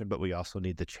range of motion, but we also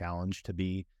need the challenge to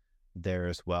be there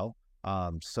as well.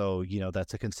 So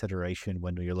that's a consideration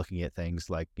when you're looking at things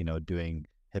like doing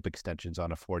hip extensions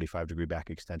on a 45-degree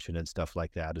back extension and stuff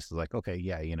like that. It's like, okay,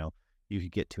 yeah, you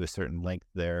could get to a certain length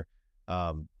there,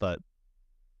 but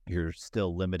you're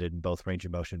still limited in both range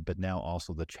of motion, but now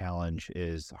also the challenge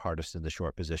is hardest in the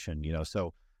short position,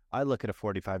 So I look at a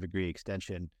 45-degree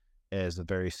extension as a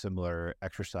very similar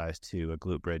exercise to a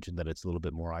glute bridge in that it's a little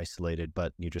bit more isolated,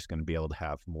 but you're just going to be able to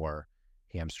have more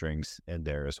hamstrings in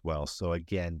there as well. So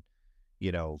again,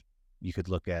 you could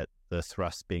look at the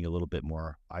thrust being a little bit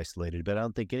more isolated, but I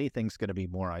don't think anything's going to be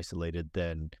more isolated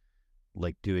than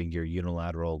like doing your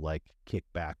unilateral, like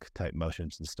kickback type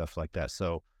motions and stuff like that.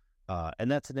 So, and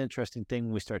that's an interesting thing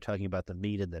when we start talking about the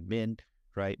med and the min,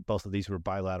 right? Both of these were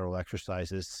bilateral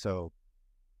exercises. So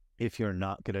if you're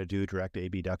not going to do direct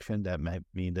abduction, that might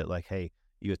mean that, like, hey,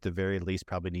 you at the very least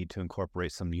probably need to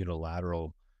incorporate some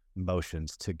unilateral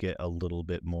motions to get a little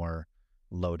bit more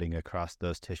loading across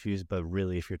those tissues. But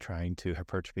really, if you're trying to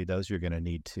hypertrophy those, you're going to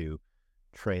need to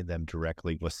train them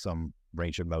directly with some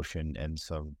range of motion and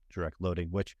some direct loading,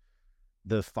 which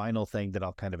the final thing that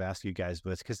I'll kind of ask you guys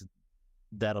with, because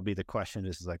that'll be the question,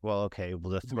 is like, well, okay,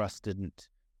 well, the thrust didn't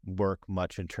work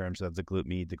much in terms of the glute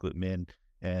med, the glute min,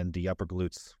 and the upper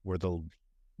glutes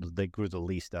they grew the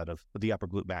least out of, the upper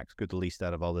glute max grew the least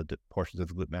out of all the portions of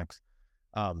the glute max,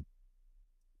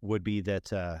 would be that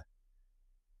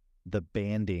the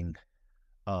banding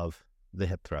of the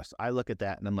hip thrust. I look at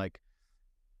that and I'm like,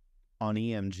 on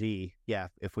EMG,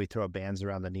 if we throw bands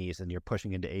around the knees and you're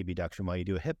pushing into abduction while you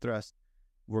do a hip thrust,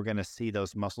 we're going to see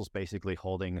those muscles basically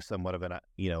holding somewhat of a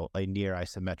near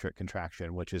isometric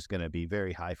contraction, which is going to be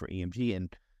very high for EMG.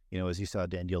 And, as you saw,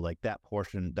 Daniel, like that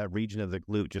region of the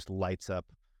glute just lights up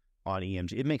on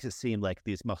EMG. It makes it seem like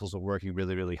these muscles are working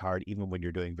really, really hard, even when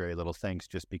you're doing very little things,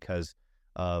 just because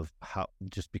of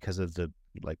the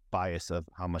like bias of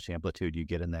how much amplitude you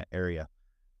get in that area.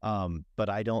 But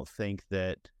I don't think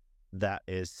that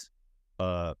is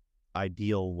a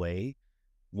ideal way,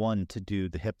 one, to do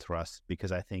the hip thrust,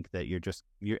 because I think that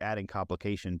you're adding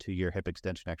complication to your hip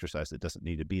extension exercise that doesn't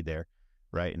need to be there,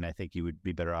 right? And I think you would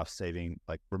be better off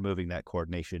removing that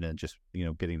coordination and just,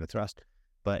 getting the thrust.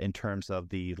 But in terms of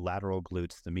the lateral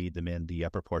glutes, the med, the min, the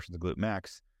upper portion of the glute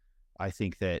max, I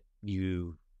think that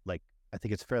I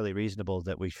think it's fairly reasonable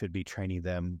that we should be training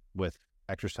them with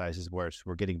exercises where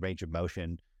we're getting range of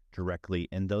motion directly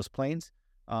in those planes.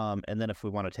 And then if we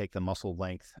want to take the muscle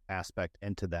length aspect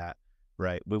into that,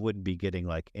 right, we wouldn't be getting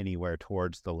anywhere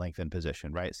towards the lengthened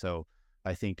position, right? So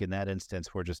I think in that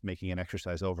instance, we're just making an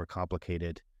exercise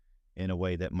overcomplicated in a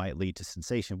way that might lead to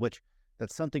sensation, which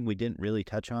that's something we didn't really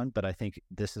touch on, but I think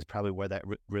this is probably where that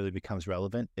really becomes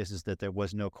relevant, is that there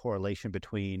was no correlation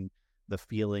between the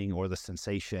feeling or the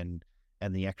sensation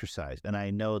and the exercise. And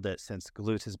I know that since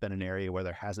glutes has been an area where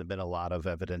there hasn't been a lot of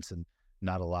evidence and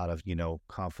not a lot of,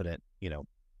 confident,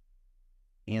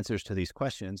 answers to these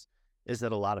questions, is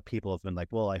that a lot of people have been like,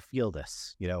 well, I feel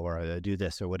this, or I do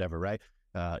this or whatever, right?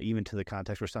 Even to the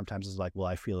context where sometimes it's like, well,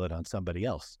 I feel it on somebody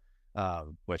else,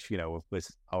 which,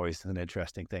 was always an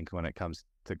interesting thing when it comes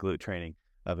to glute training,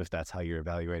 of if that's how you're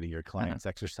evaluating your client's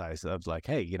exercise, of like,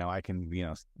 hey, I can,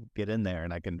 get in there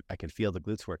and I can feel the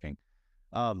glutes working.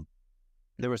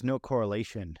 There was no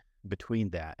correlation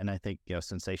between that. And I think,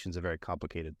 sensation's a very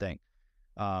complicated thing.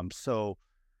 So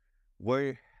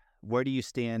where do you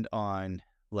stand on,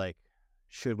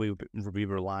 should we be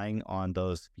relying on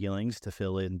those feelings to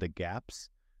fill in the gaps,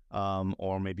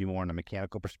 or maybe more in a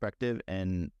mechanical perspective?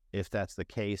 And if that's the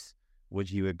case, would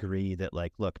you agree that,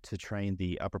 look, to train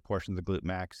the upper portion of the glute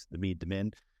max, the med, the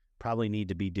min, probably need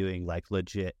to be doing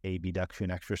legit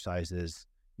abduction exercises,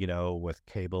 with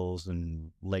cables and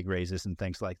leg raises and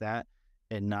things like that,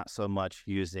 and not so much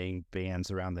using bands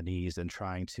around the knees and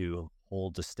trying to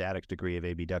hold a static degree of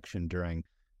abduction during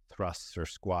thrusts or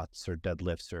squats or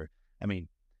deadlifts? Or,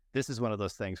 this is one of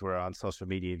those things where on social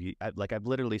media, I've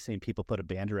literally seen people put a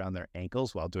band around their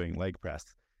ankles while doing leg press,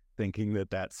 thinking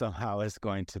that somehow is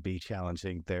going to be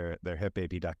challenging their hip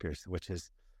abductors, which is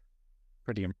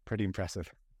pretty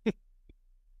impressive.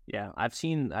 Yeah, I've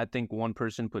seen, I think one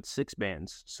person put 6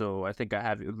 bands. So I think I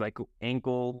have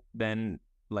ankle, then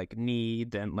knee,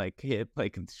 then hip,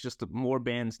 it's just more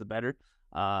bands, the better.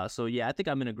 So yeah, I think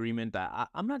I'm in agreement that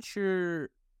I'm not sure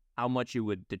how much it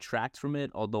would detract from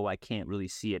it, although I can't really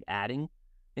see it adding,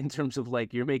 in terms of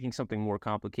you're making something more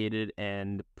complicated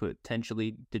and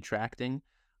potentially detracting.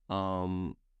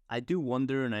 I do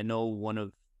wonder, and I know one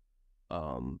of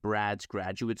Brad's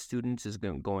graduate students is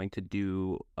going to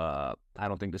do, I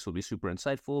don't think this will be super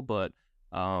insightful, but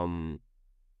an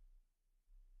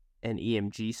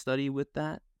EMG study with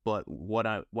that. But what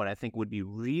I think would be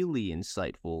really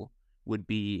insightful would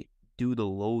be, do the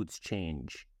loads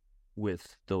change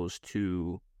with those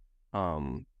two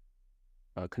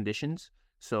conditions?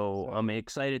 So I'm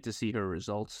excited to see her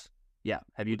results. Yeah,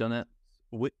 have you done that?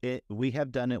 We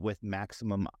have done it with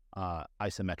maximum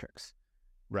isometrics.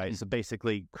 Right. So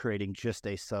basically creating just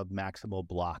a sub-maximal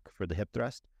block for the hip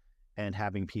thrust and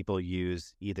having people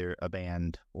use either a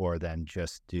band or then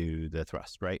just do the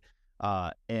thrust. Right.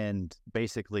 And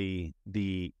basically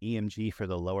the EMG for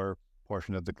the lower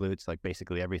portion of the glutes,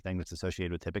 basically everything that's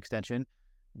associated with hip extension,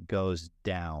 goes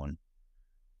down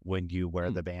when you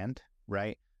wear the band.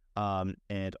 Right.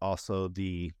 And also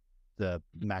the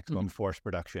maximum force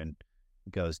production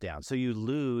goes down. So you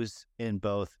lose in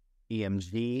both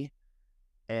EMG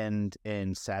and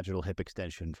in sagittal hip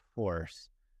extension force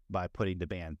by putting the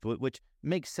band, which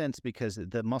makes sense because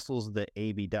the muscles that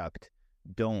abduct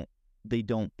don't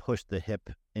push the hip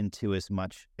into as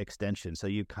much extension. So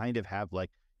you kind of have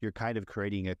you're kind of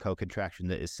creating a co-contraction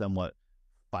that is somewhat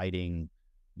fighting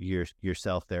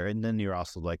yourself there. And then you're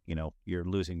also you're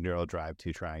losing neural drive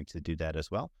to trying to do that as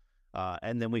well.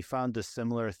 And then we found a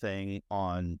similar thing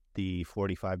on the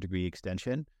 45-degree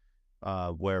extension,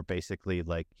 where basically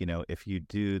if you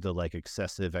do the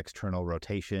excessive external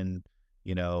rotation,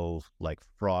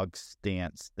 frog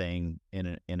stance thing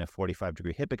in a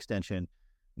 45-degree hip extension,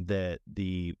 that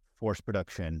the force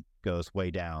production goes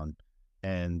way down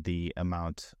and the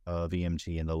amount of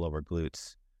EMG in the lower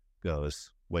glutes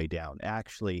goes way down.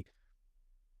 Actually,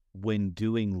 when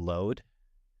doing load,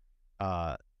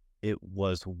 it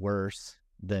was worse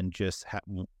than just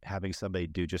having somebody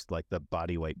do just like the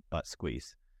body weight butt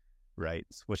squeeze, right?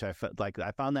 Which I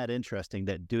found that interesting,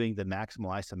 that doing the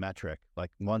maximal isometric, like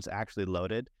once actually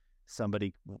loaded,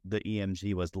 the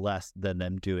EMG was less than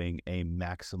them doing a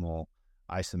maximal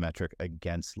isometric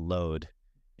against load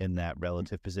in that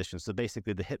relative position. So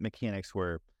basically the hip mechanics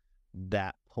were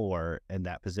that poor in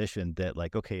that position that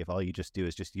like, okay, if all you just do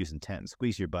is just use intent and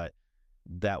squeeze your butt,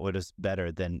 that was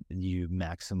better than you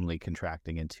maximally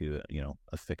contracting into,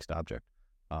 a fixed object.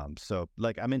 So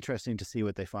like, I'm interested to see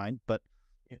what they find, but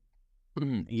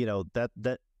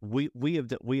that we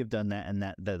have done that, and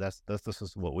that's this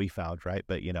is what we found, right?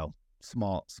 But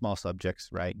small subjects,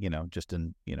 right? Just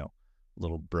in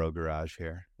little bro garage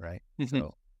here, right?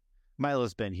 So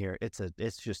Milo's been here.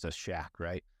 It's just a shack,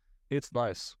 right? It's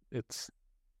nice. It's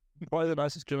probably the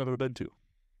nicest gym I've ever been to.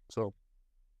 So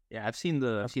yeah, I've seen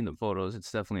the photos.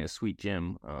 It's definitely a sweet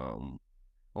gym.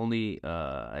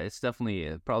 It's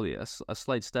definitely probably a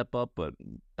slight step up, but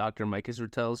Dr. Mike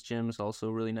Israel's gym is also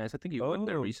really nice. I think you went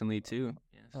there recently too.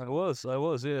 Yes. I was.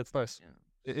 Yeah, it's nice.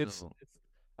 Yeah. It's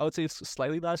I would say it's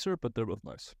slightly nicer, but they're both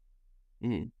nice.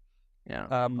 Mm-hmm.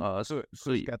 Yeah.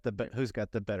 Who's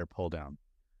got the better pull down?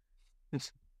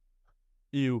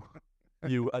 You. I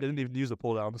didn't even use the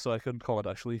pull down, so I couldn't comment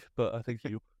actually. But I think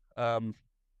you.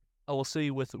 I will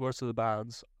say with the rest of the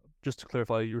bands, just to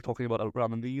clarify, you're talking about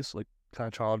around the knees, like kind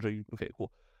of challenging. Okay,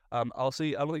 cool. I'll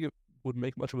say I don't think it would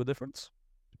make much of a difference,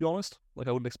 to be honest. Like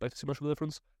I wouldn't expect to see much of a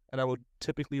difference, and I would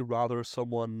typically rather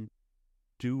someone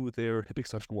do their hip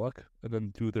extension work and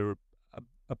then do their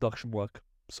abduction work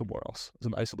somewhere else as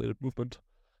an isolated movement,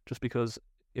 just because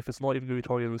if it's not even going to be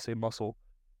targeting the same muscle,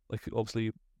 like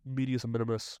obviously medius and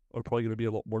minimus are probably going to be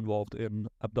a lot more involved in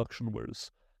abduction,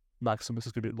 whereas maximus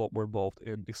is going to be a lot more involved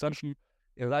in extension.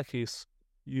 In that case,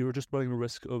 you're just running the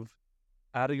risk of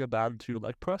adding a band to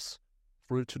leg press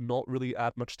for it to not really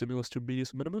add much stimulus to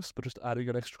medius and minimus, but just adding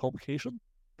an extra complication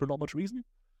for not much reason.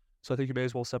 So I think you may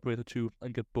as well separate the two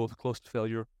and get both close to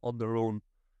failure on their own,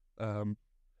 in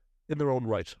their own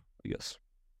right, I guess.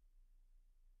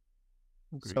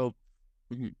 Agreed. So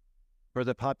for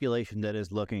the population that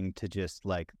is looking to just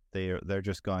like they're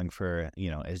just going for,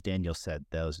 as Daniel said,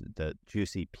 the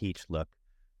juicy peach look,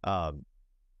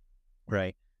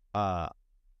 right?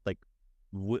 Like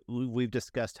we've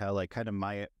discussed how like kind of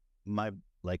my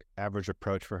like average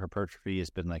approach for hypertrophy has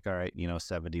been like, all right,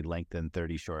 70 lengthen,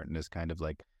 30 shorten is kind of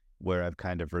like where I've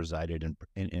kind of resided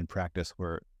in practice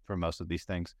for most of these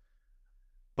things.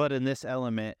 But in this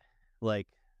element, like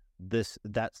that's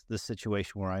the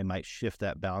situation where I might shift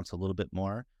that balance a little bit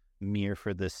more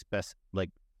for the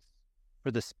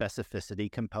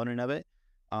specificity component of it.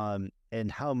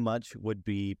 And how much would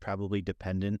be probably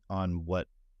dependent on what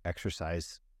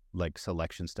exercise like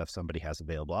selection stuff somebody has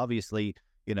available. Obviously,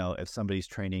 if somebody's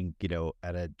training,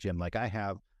 at a gym like I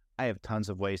have tons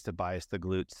of ways to bias the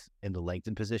glutes in the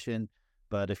lengthened position.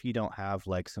 But if you don't have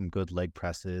like some good leg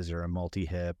presses or a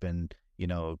multi-hip and,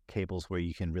 cables where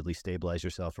you can really stabilize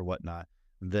yourself or whatnot,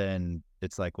 then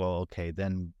it's like, well, okay,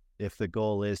 then if the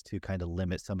goal is to kind of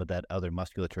limit some of that other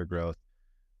musculature growth,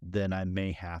 then I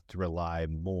may have to rely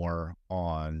more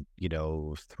on,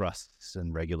 thrusts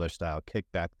and regular style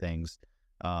kickback things,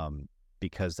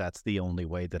 because that's the only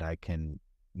way that I can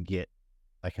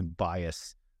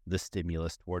bias the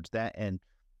stimulus towards that. And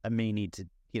I may need to,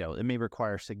 it may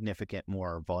require significant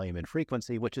more volume and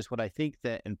frequency, which is what I think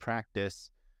that in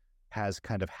practice has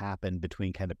kind of happened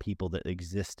between kind of people that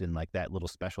exist in like that little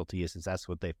specialty is that's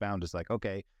what they found is like,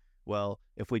 okay, well,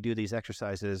 if we do these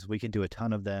exercises, we can do a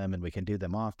ton of them and we can do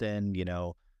them often,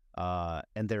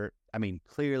 and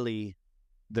clearly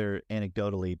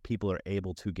anecdotally, people are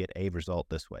able to get a result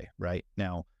this way, right?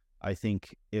 Now, I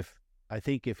think if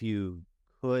you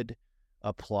could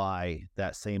apply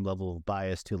that same level of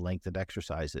bias to lengthened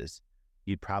exercises,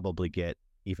 you'd probably get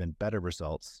even better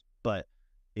results. But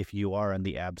if you are in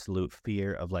the absolute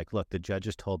fear of like, look, the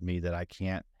judges told me that I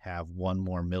can't have 1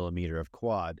 more millimeter of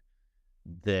quad,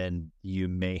 then you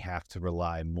may have to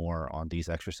rely more on these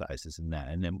exercises and that.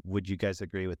 And then would you guys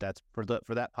agree with that? For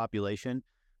that population,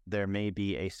 there may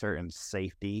be a certain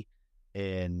safety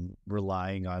in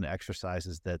relying on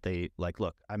exercises that they like,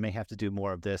 look, I may have to do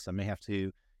more of this. I may have to,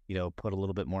 put a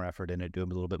little bit more effort in it, do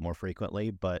them a little bit more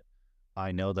frequently, but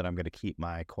I know that I'm going to keep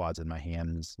my quads in my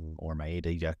hands or my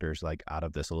adductors like out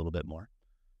of this a little bit more.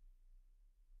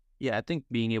 Yeah, I think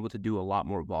being able to do a lot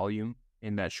more volume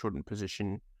in that shortened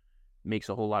position makes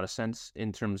a whole lot of sense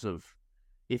in terms of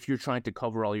if you're trying to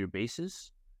cover all your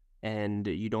bases and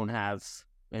you don't have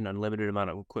an unlimited amount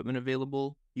of equipment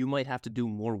available, you might have to do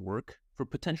more work for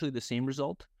potentially the same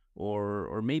result.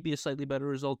 or maybe a slightly better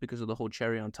result because of the whole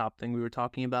cherry on top thing we were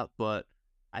talking about. But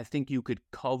I think you could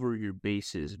cover your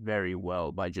bases very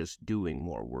well by just doing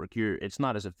more work. It's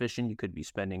not as efficient. You could be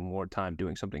spending more time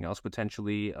doing something else,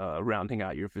 potentially rounding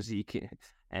out your physique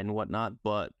and whatnot.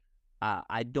 But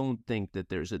I don't think that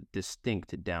there's a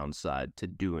distinct downside to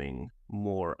doing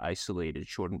more isolated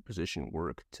shortened position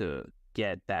work to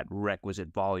get that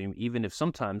requisite volume, even if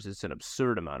sometimes it's an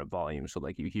absurd amount of volume. So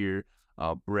like you hear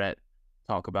Brett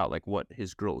talk about like what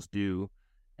his girls do,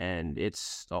 and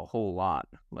it's a whole lot,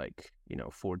 like,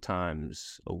 4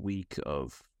 times a week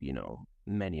of,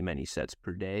 many, many sets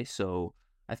per day. So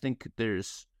I think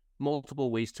there's multiple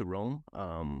ways to roam.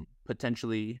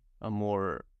 Potentially a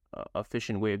more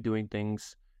efficient way of doing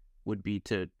things would be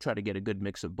to try to get a good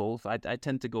mix of both. I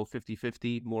tend to go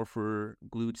 50-50 more for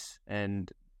glutes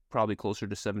and probably closer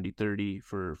to 70-30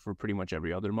 for pretty much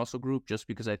every other muscle group, just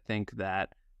because I think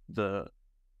that the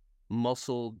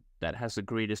muscle that has the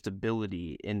greatest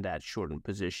ability in that shortened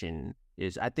position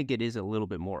I think it is a little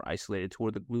bit more isolated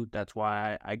toward the glute. That's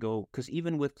why I go, because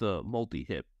even with the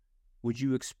multi-hip, would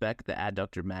you expect the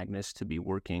adductor magnus to be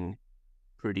working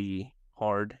pretty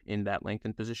hard in that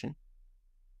lengthened position?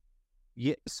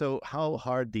 Yeah. So how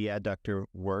hard the adductor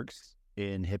works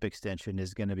in hip extension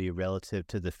is going to be relative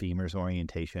to the femur's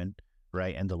orientation,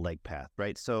 right, and the leg path,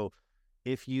 right? So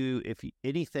if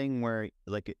anything where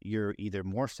like you're either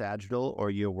more sagittal or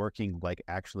you're working like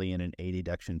actually in an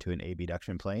adduction to an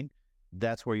abduction plane,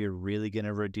 that's where you're really going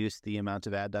to reduce the amount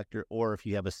of adductor. Or if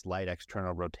you have a slight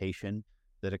external rotation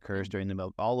that occurs during the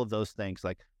middle, all of those things,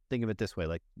 like think of it this way,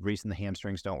 like the reason the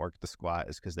hamstrings don't work at the squat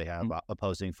is because they have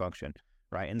opposing function,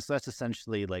 right? And so that's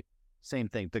essentially like same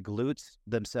thing. The glutes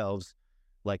themselves,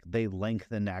 like they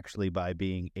lengthen actually by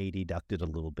being adducted a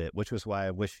little bit, which was why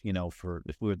I wish,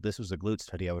 this was a glute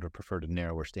study, I would have preferred a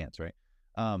narrower stance, right?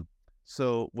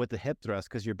 So with the hip thrust,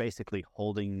 because you're basically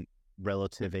holding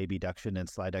relative abduction and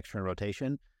slight external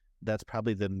rotation, that's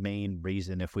probably the main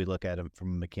reason, if we look at it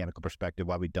from a mechanical perspective,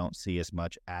 why we don't see as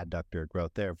much adductor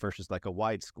growth there versus like a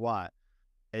wide squat.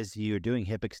 As you're doing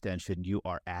hip extension, you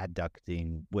are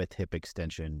adducting with hip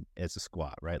extension as a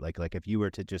squat, right? Like if you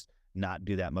were to just not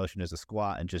do that motion as a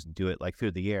squat and just do it like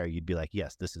through the air, you'd be like,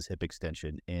 yes, this is hip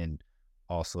extension and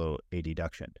also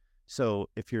adduction. So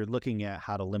if you're looking at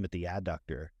how to limit the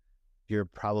adductor, you're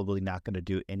probably not going to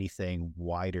do anything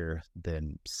wider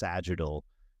than sagittal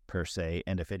per se.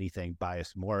 And if anything,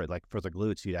 bias more, like for the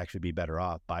glutes, you'd actually be better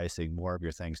off biasing more of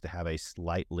your things to have a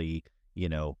slightly,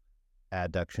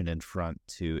 adduction in front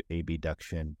to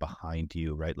abduction behind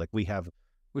you, right? Like we have,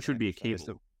 which would be a cable.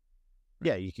 So,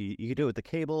 yeah, you could do it with the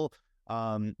cable.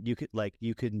 You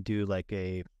can do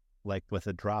like with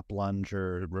a drop lunge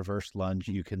or reverse lunge,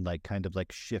 you can like kind of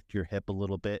like shift your hip a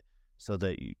little bit so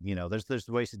that, there's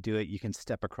ways to do it. You can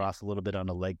step across a little bit on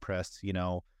a leg press,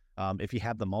 if you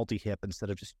have the multi-hip, instead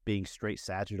of just being straight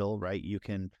sagittal, right, you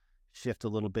can shift a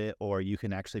little bit, or you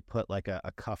can actually put like a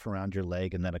cuff around your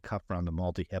leg and then a cuff around the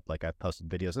multi-hip. Like I've posted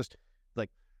videos.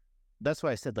 That's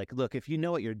why I said, like, look, if you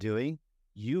know what you're doing,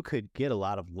 you could get a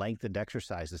lot of lengthened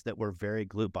exercises that were very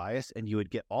glute biased, and you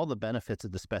would get all the benefits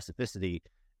of the specificity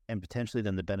and potentially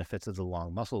then the benefits of the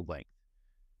long muscle length.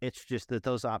 It's just that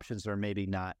those options are maybe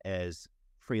not as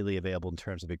freely available in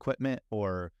terms of equipment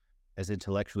or as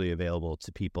intellectually available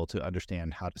to people to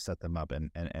understand how to set them up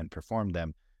and perform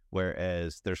them.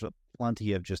 Whereas there's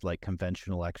plenty of just like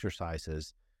conventional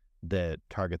exercises that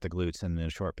target the glutes in a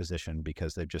short position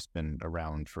because they've just been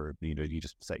around for, you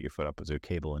just set your foot up as a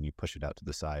cable and you push it out to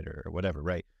the side or whatever,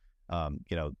 right?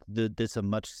 It's a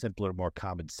much simpler, more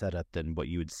common setup than what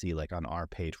you would see like on our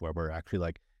page, where we're actually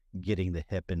like getting the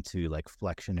hip into like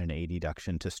flexion and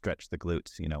adduction to stretch the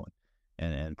glutes,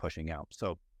 and pushing out.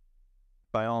 So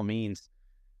by all means,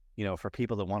 for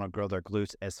people that want to grow their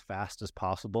glutes as fast as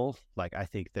possible, like I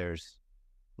think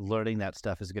learning that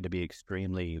stuff is going to be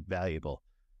extremely valuable.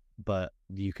 But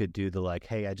you could do the like,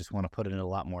 hey, I just want to put in a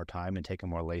lot more time and take a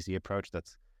more lazy approach.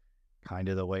 That's kind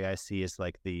of the way I see is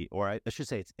like I should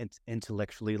say it's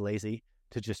intellectually lazy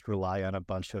to just rely on a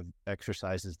bunch of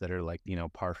exercises that are like,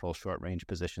 partial short range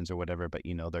positions or whatever, but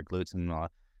their glutes, and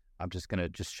I'm just going to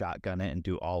just shotgun it and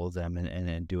do all of them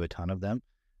and do a ton of them,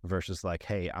 versus like,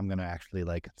 hey, I'm going to actually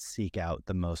like seek out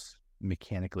the most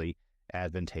mechanically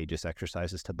advantageous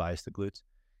exercises to bias the glutes.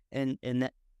 And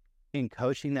in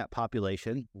coaching that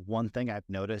population, one thing I've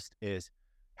noticed is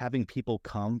having people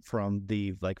come from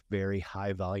the like very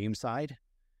high volume side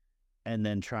and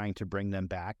then trying to bring them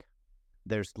back.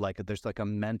 There's like a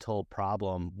mental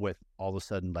problem with all of a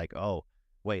sudden like, oh,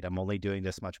 wait, I'm only doing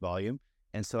this much volume.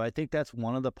 And so I think that's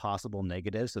one of the possible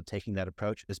negatives of taking that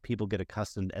approach is people get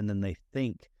accustomed and then they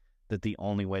think that the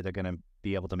only way they're going to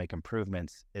be able to make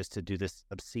improvements is to do this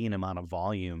obscene amount of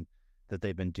volume that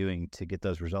they've been doing to get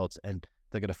those results. And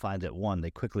they're going to find that, one,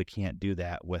 they quickly can't do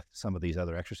that with some of these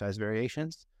other exercise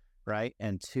variations, right?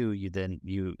 And two,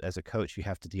 you as a coach, you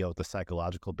have to deal with the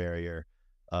psychological barrier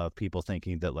of people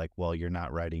thinking that like, well, you're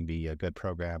not writing me a good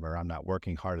program, or I'm not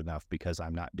working hard enough because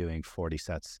I'm not doing 40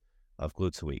 sets of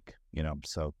glutes a week,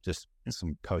 so just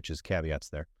some coaches caveats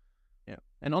there. Yeah.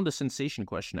 And on the sensation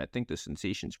question, I think the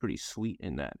sensation is pretty sweet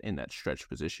in that stretch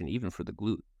position, even for the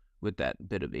glute, with that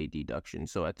bit of adduction.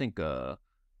 So I think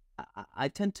I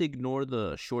tend to ignore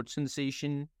the short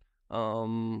sensation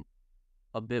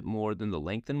a bit more than the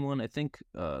lengthen one. I think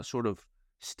sort of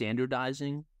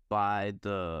standardizing by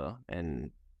and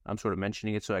I'm sort of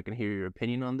mentioning it so I can hear your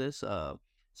opinion on this,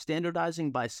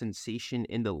 standardizing by sensation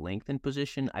in the lengthen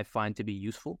position I find to be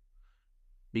useful,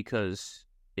 because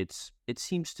it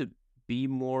seems to be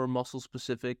more muscle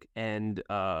specific, and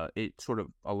it sort of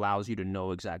allows you to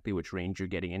know exactly which range you're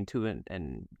getting into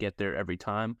and get there every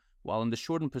time. While in the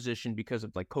shortened position, because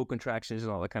of like co-contractions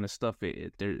and all that kind of stuff,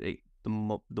 the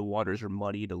waters are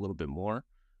muddied a little bit more.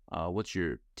 What's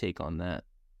your take on that?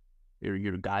 Or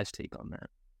your guys' take on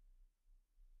that?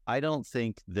 I don't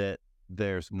think that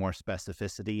there's more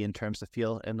specificity in terms of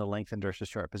feel in the lengthened versus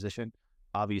short position.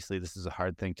 Obviously, this is a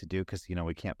hard thing to do because,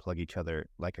 we can't plug each other,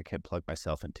 like I can't plug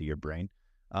myself into your brain.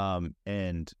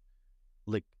 And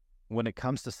like when it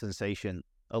comes to sensation,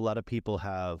 a lot of people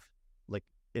have, like,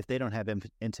 if they don't have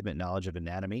intimate knowledge of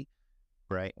anatomy,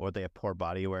 right, or they have poor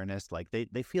body awareness, like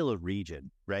they feel a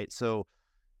region, right? So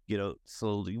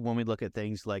when we look at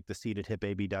things like the seated hip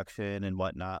abduction and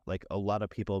whatnot, like a lot of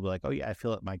people will be like, oh yeah, I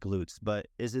feel it in my glutes, but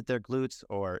is it their glutes,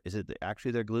 or is it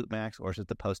actually their glute max, or is it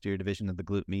the posterior division of the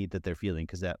glute med that they're feeling?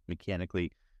 Because that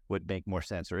mechanically would make more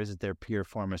sense. Or is it their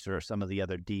piriformis or some of the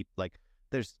other deep, like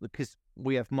because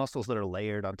we have muscles that are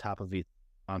layered on top of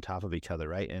each other,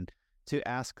 right? And to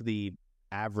ask the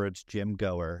average gym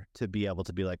goer to be able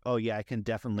to be like, oh yeah, I can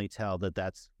definitely tell that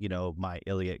that's, my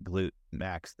iliac glute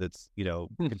max that's,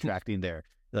 contracting there.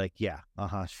 Like, yeah,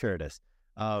 sure it is.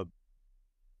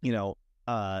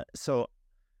 So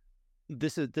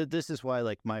this is why,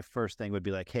 like, my first thing would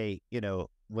be like, hey,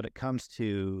 when it comes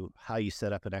to how you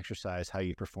set up an exercise, how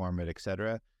you perform it,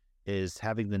 etc., is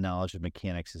having the knowledge of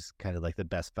mechanics is kind of like the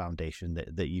best foundation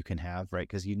that you can have, right?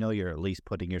 Because you're at least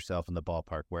putting yourself in the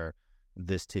ballpark where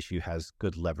this tissue has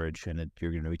good leverage and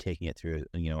you're going to be taking it through,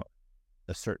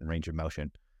 a certain range of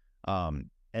motion. And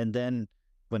then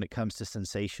when it comes to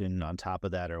sensation on top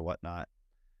of that or whatnot,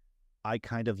 I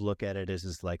kind of look at it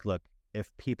as like, look, if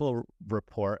people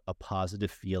report a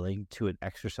positive feeling to an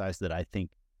exercise that I think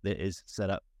that is set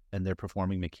up and they're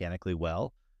performing mechanically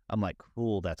well, I'm like,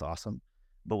 cool, that's awesome.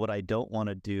 But what I don't want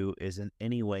to do is in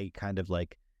any way kind of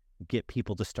like get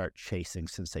people to start chasing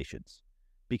sensations.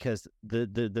 Because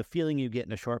the feeling you get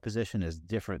in a short position is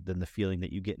different than the feeling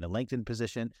that you get in a lengthened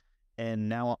position.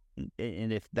 And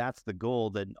if that's the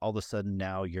goal, then all of a sudden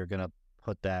now you're going to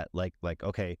put that like,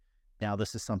 okay, now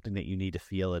this is something that you need to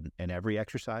feel in every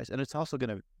exercise. And it's also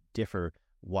going to differ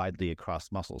widely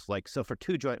across muscles. Like, so for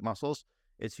 2 joint muscles,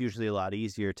 it's usually a lot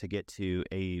easier to get to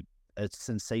a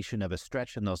sensation of a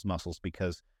stretch in those muscles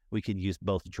because we can use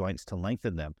both joints to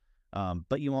lengthen them.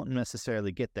 But you won't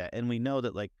necessarily get that. And we know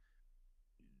that, like,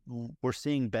 we're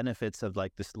seeing benefits of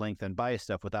like this length and bias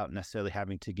stuff without necessarily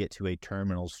having to get to a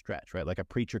terminal stretch, right? Like a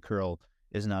preacher curl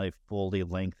is not a fully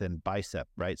lengthened bicep,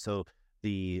 right? So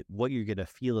what you're going to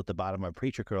feel at the bottom of a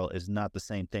preacher curl is not the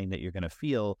same thing that you're going to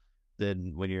feel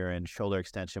than when you're in shoulder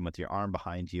extension with your arm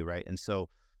behind you, right? And so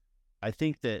I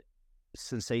think that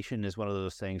sensation is one of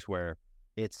those things where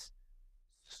it's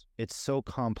so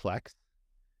complex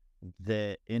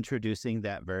that introducing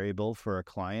that variable for a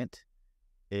client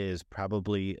is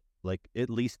probably like at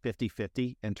least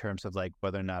 50-50 in terms of like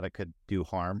whether or not it could do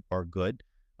harm or good.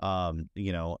 And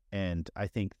I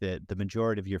think that the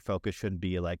majority of your focus shouldn't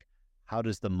be like, how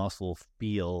does the muscle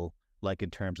feel like in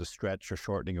terms of stretch or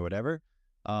shortening or whatever?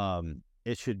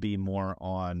 It should be more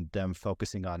on them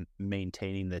focusing on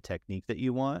maintaining the technique that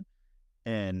you want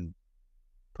and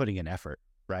putting in effort,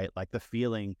 right? Like the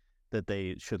feeling that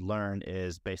they should learn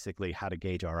is basically how to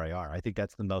gauge RIR. I think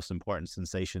that's the most important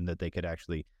sensation that they could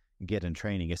actually get in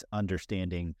training, is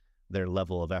understanding their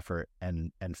level of effort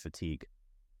and fatigue.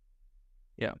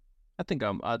 Yeah, I think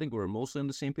we're mostly on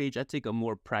the same page. I take a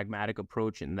more pragmatic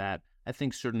approach in that I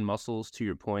think certain muscles, to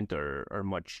your point, are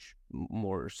much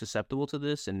more susceptible to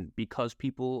this, and because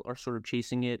people are sort of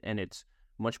chasing it, and it's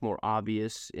much more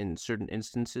obvious in certain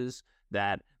instances,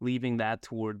 that leaving that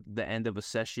toward the end of a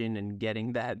session and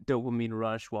getting that dopamine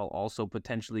rush while also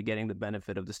potentially getting the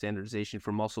benefit of the standardization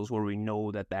for muscles where we know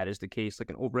that is the case, like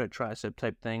an overhead tricep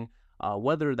type thing,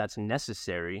 Whether that's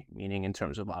necessary, meaning in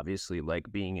terms of obviously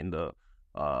like being in the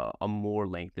a more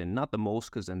lengthened, not the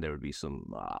most, because then there would be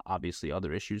some obviously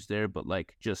other issues there, but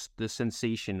like just the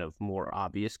sensation of more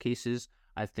obvious cases,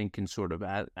 I think can sort of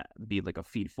be like a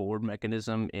feed forward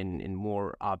mechanism in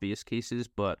more obvious cases.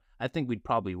 But I think we'd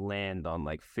probably land on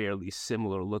like fairly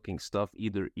similar looking stuff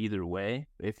either way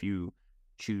if you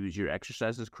choose your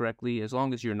exercises correctly, as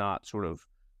long as you're not sort of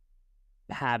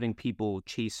having people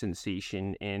chase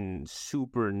sensation in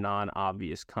super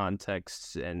non-obvious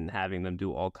contexts and having them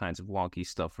do all kinds of wonky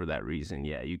stuff for that reason.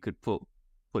 Yeah, you could put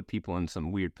people in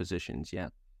some weird positions. Yeah.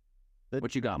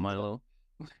 What you got, Milo?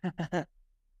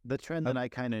 The trend that I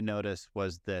kind of noticed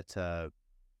was that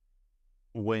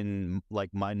when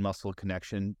like mind-muscle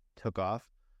connection took off,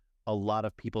 a lot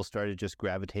of people started just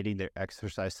gravitating their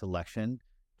exercise selection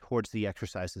towards the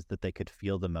exercises that they could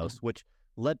feel the most, which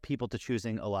led people to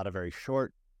choosing a lot of very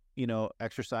short,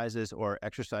 exercises, or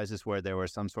exercises where there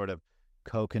was some sort of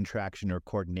co-contraction or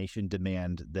coordination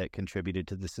demand that contributed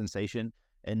to the sensation,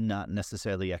 and not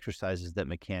necessarily exercises that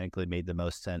mechanically made the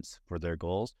most sense for their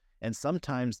goals. And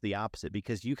sometimes the opposite,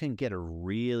 because you can get a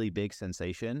really big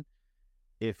sensation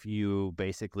if you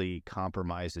basically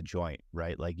compromise a joint,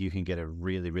 right? Like you can get a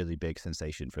really, really big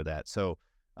sensation for that. So,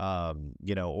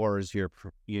 or as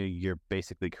you're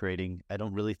basically creating, I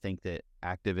don't really think that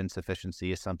active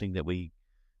insufficiency is something that we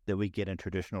get in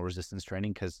traditional resistance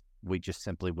training, because we just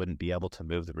simply wouldn't be able to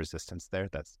move the resistance there.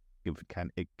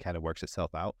 It kind of works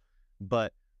itself out.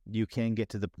 But you can get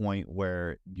to the point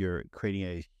where you're creating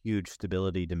a huge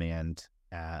stability demand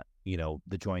at,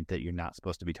 the joint that you're not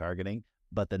supposed to be targeting.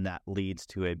 But then that leads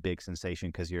to a big sensation,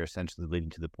 because you're essentially leading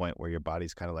to the point where your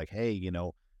body's kind of like, hey,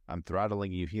 I'm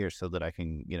throttling you here so that I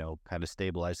can, kind of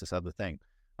stabilize this other thing.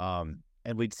 And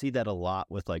we'd see that a lot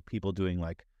with like people doing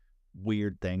like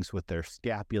weird things with their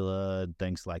scapula,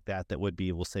 things like that would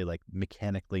be, we'll say, like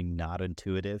mechanically not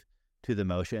intuitive to the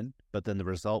motion, but then the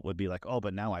result would be like, oh,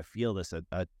 but now I feel this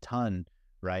a ton,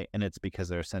 right? And it's because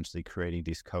they're essentially creating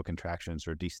these co-contractions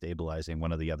or destabilizing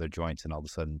one of the other joints, and all of a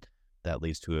sudden that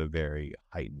leads to a very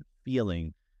heightened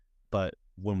feeling. But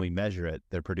when we measure it,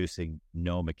 they're producing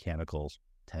no mechanical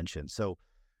tension. So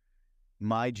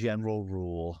my general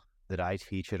rule that I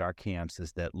teach at our camps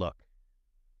is that, look,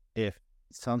 if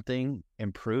something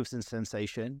improves in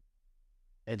sensation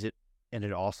and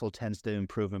it also tends to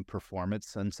improve in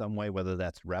performance in some way, whether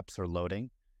that's reps or loading,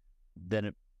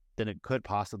 then it could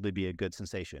possibly be a good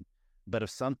sensation. But if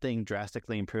something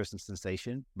drastically improves in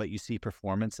sensation, but you see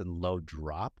performance and load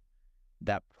drop,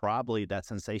 that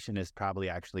sensation is probably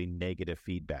actually negative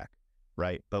feedback,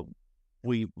 right? But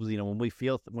when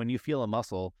you feel a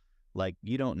muscle, like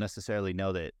you don't necessarily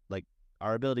know that, like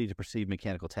our ability to perceive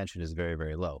mechanical tension is very,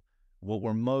 very low. What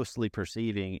we're mostly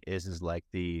perceiving is like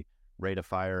the rate of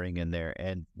firing in there.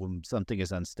 And when something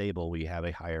is unstable, we have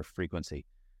a higher frequency,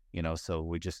 so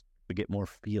we get more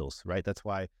feels, right? That's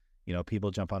why, people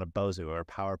jump on a Bozu or a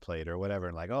power plate or whatever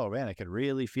and like, oh man, I could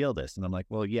really feel this. And I'm like,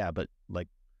 well, yeah, but like,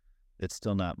 it's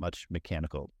still not much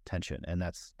mechanical tension. And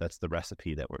that's the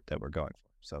recipe that we're going for.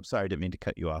 So I'm sorry, I didn't mean to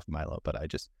cut you off, Milo, but I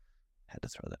just had to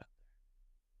throw that out.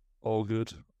 All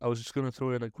good. I was just going to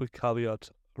throw in a quick caveat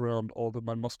around all the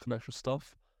mind-muscle connection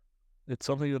stuff. It's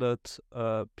something that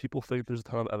people think there's a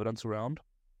ton of evidence around.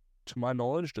 To my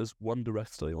knowledge, there's one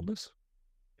direct study on this,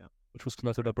 which was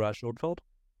conducted at Brad Schoenfeld.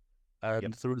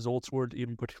 And the results weren't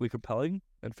even particularly compelling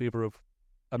in favor of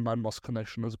a mind-muscle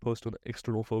connection as opposed to an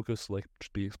external focus, like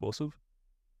just being explosive.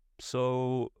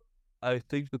 So I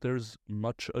think that there's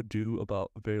much ado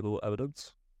about very little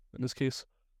evidence in this case.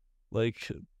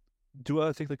 Like, do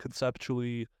I think that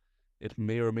conceptually it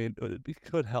may or may it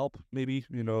could help? Maybe,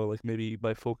 like maybe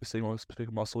by focusing on a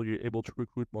specific muscle, you're able to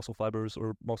recruit muscle fibers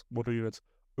or motor units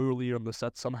earlier in the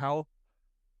set somehow.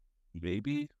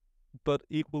 Maybe. But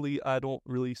equally, I don't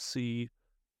really see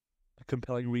a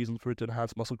compelling reason for it to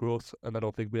enhance muscle growth, and I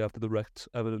don't think we have the direct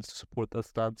evidence to support that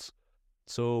stance.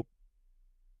 So,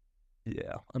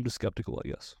 yeah, I'm just skeptical, I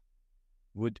guess.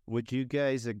 Would you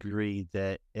guys agree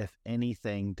that if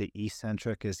anything, the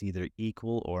eccentric is either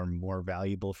equal or more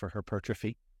valuable for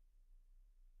hypertrophy?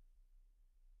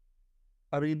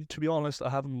 I mean, to be honest, I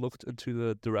haven't looked into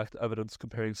the direct evidence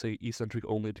comparing, say, eccentric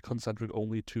only to concentric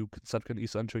only to concentric and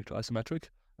eccentric to isometric.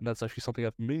 And that's actually something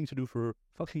I've been meaning to do for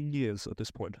fucking years at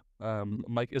this point.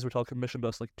 Mike Israel commissioned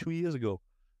us like 2 years ago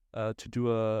to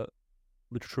do a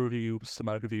literature review,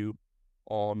 systematic review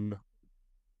on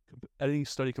any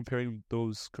study comparing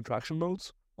those contraction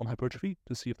modes on hypertrophy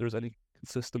to see if there's any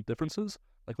consistent differences.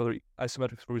 Like whether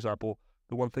isometrics, for example,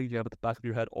 the one thing you have at the back of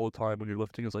your head all the time when you're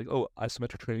lifting is like, oh,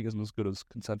 isometric training isn't as good as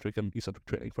concentric and eccentric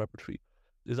training for hypertrophy.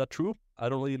 Is that true? I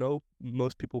don't really know.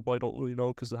 Most people probably don't really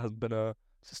know because there hasn't been a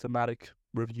systematic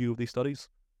review of these studies.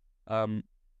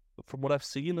 But from what I've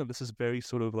seen, and this is very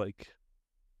sort of like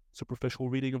superficial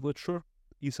reading of literature,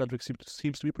 eccentric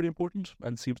seems to be pretty important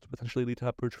and seems to potentially lead to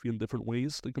hypertrophy in different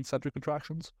ways than concentric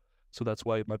contractions. So that's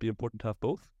why it might be important to have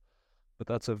both. But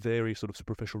that's a very sort of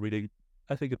superficial reading.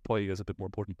 I think it probably is a bit more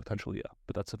important potentially, yeah.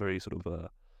 But that's a very sort of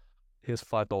here's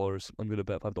 $5. I'm going to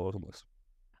bet $5 on this.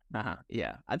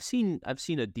 Yeah, I've seen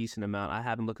a decent amount. I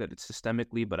haven't looked at it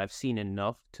systemically, but I've seen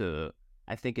enough to.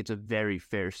 I think it's a very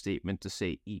fair statement to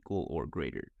say equal or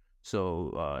greater.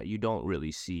 So you don't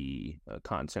really see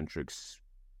concentrics.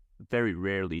 Very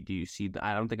rarely do you see.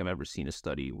 I don't think I've ever seen a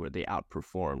study where they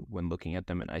outperformed when looking at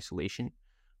them in isolation.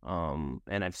 And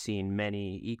I've seen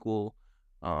many equal.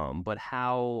 But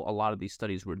how a lot of these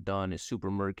studies were done is super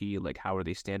murky. Like, how are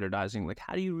they standardizing? Like,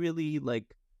 how do you really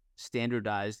like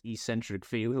standardized eccentric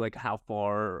failure, like how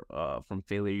far from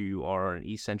failure you are? An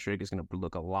eccentric is going to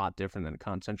look a lot different than a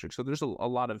concentric. So there's a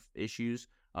lot of issues.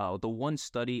 The one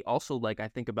study also, like I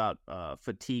think about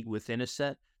fatigue within a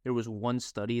set, there was one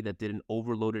study that did an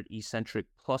overloaded eccentric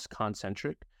plus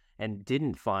concentric and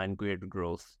didn't find greater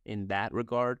growth in that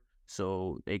regard.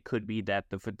 So it could be that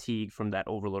the fatigue from that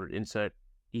overloaded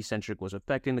eccentric was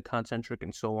affecting the concentric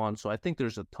and so on. So I think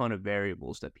there's a ton of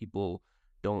variables that people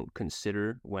don't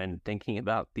consider when thinking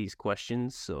about these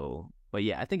questions. So, but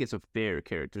yeah, I think it's a fair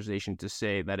characterization to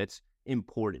say that it's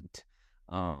important.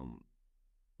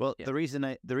 Well, yeah. the reason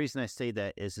I say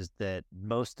that is that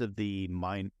most of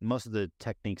the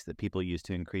techniques that people use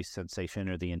to increase sensation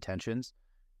or the intentions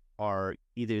are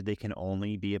either they can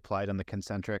only be applied on the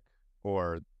concentric,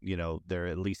 or they're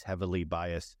at least heavily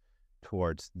biased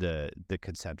towards the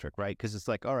concentric, right? Because it's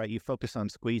like, all right, you focus on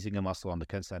squeezing a muscle on the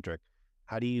concentric.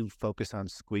 How do you focus on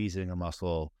squeezing a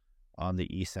muscle on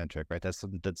the eccentric, right? That's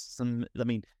some. I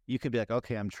mean, you could be like,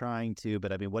 okay, I'm trying to,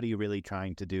 but I mean, what are you really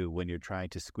trying to do when you're trying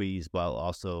to squeeze while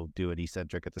also do an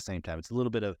eccentric at the same time? It's a little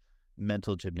bit of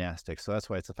mental gymnastics. So that's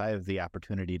why if I have the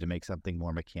opportunity to make something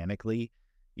more mechanically,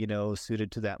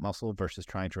 suited to that muscle versus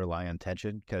trying to rely on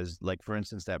tension, because like, for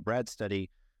instance, that Brad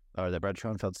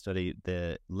Schoenfeld study,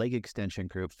 the leg extension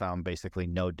group found basically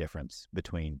no difference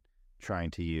between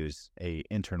trying to use a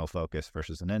internal focus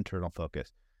versus an internal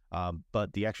focus.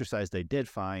 But the exercise they did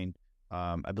find,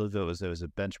 I believe it was a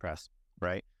bench press,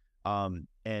 right?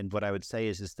 And what I would say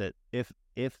is that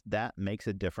if that makes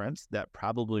a difference, that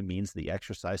probably means the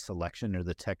exercise selection or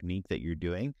the technique that you're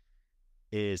doing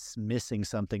is missing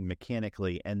something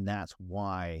mechanically, and that's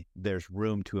why there's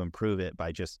room to improve it by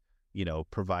just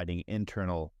providing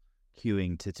internal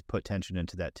cueing to put tension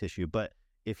into that tissue. But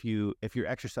if your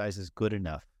exercise is good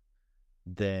enough,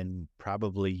 then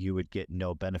probably you would get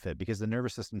no benefit, because the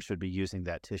nervous system should be using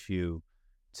that tissue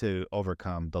to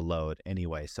overcome the load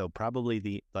anyway. So probably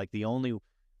the only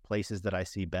places that I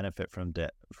see benefit from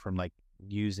like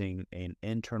using an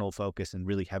internal focus and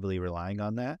really heavily relying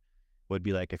on that would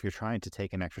be like if you're trying to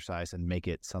take an exercise and make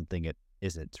it something it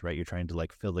isn't, right? You're trying to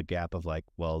like fill the gap of like,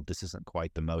 well, this isn't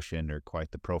quite the motion or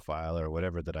quite the profile or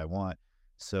whatever that I want.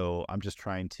 So I'm just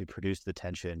trying to produce the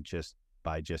tension just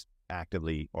by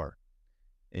actively or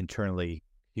internally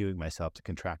cueing myself to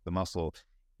contract the muscle,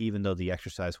 even though the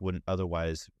exercise wouldn't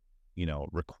otherwise,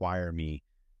 require me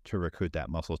to recruit that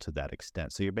muscle to that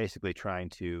extent. So you're basically trying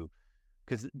to,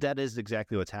 because that is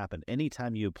exactly what's happened.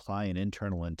 Anytime you apply an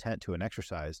internal intent to an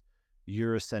exercise,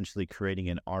 you're essentially creating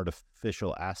an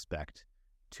artificial aspect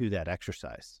to that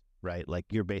exercise, right? Like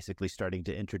you're basically starting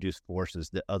to introduce forces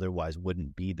that otherwise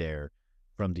wouldn't be there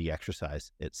from the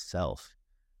exercise itself,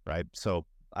 right? So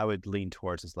I would lean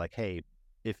towards is like, hey,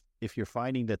 if you're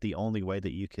finding that the only way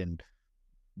that you can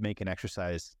make an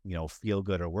exercise, feel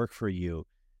good or work for you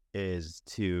is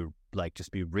to like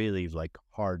just be really like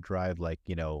hard drive, like,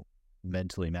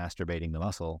 mentally masturbating the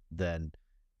muscle, then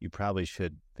you probably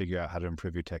should figure out how to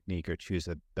improve your technique or choose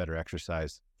a better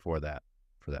exercise for that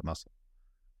muscle.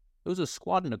 It was a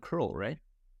squat and a curl, right?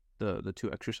 The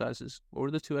two exercises. What were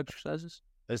the two exercises?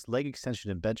 It's leg extension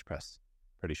and bench press,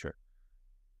 pretty sure.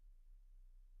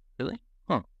 Really?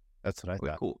 Huh. That's what I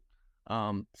thought. Cool.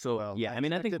 Yeah,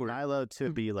 I think we're Milo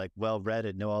to be like well read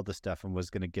and know all this stuff and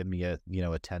was going to give me a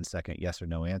 10-second yes or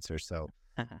no answer. So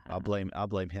I'll blame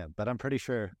him. But I'm pretty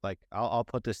sure, like I'll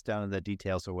put this down in the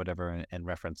details or whatever and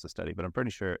reference the study. But I'm pretty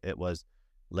sure it was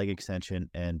leg extension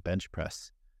and bench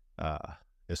press.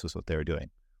 This was what they were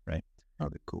doing, right? Oh,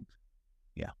 cool.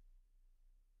 Yeah.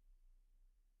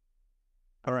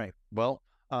 All right. Well,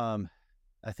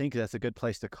 I think that's a good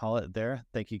place to call it there.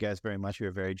 Thank you guys very much. You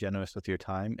were very generous with your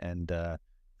time and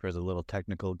for the little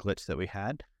technical glitch that we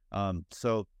had.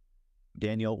 So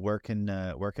Daniel, where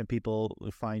can people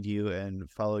find you and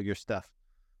follow your stuff?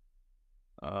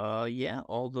 Yeah,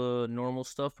 all the normal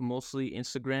stuff, mostly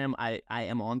Instagram. I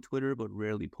am on Twitter, but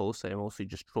rarely post. I mostly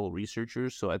just troll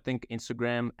researchers. So I think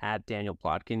Instagram at Daniel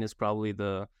Plotkin is probably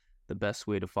the best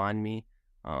way to find me.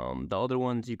 The other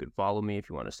ones, you could follow me if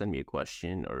you want to send me a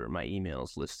question, or my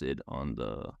email's listed on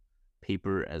the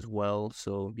paper as well.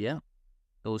 So yeah,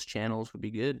 those channels would be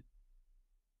good.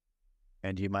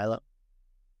 And you, Milo?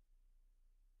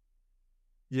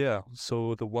 Yeah,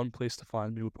 so the one place to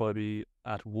find me would probably be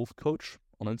at Wolf Coach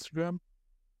on Instagram.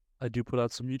 I do put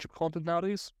out some YouTube content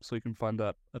nowadays, so you can find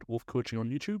that at Wolf Coaching on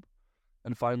YouTube.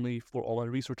 And finally, for all my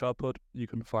research output, you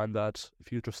can find that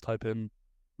if you just type in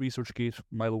ResearchGate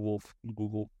Milo Wolf in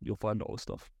Google, you'll find all the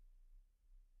stuff.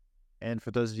 And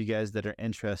for those of you guys that are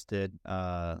interested,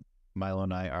 Milo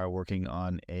and I are working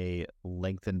on a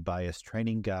length and bias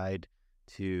training guide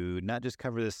to not just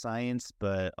cover the science,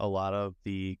 but a lot of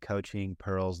the coaching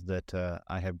pearls that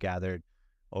I have gathered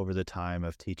over the time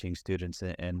of teaching students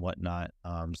and whatnot,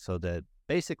 so that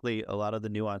basically a lot of the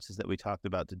nuances that we talked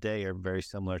about today are very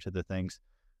similar to the things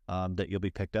that you'll be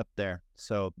picked up there.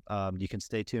 So you can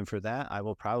stay tuned for that. I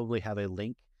will probably have a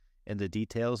link in the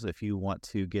details if you want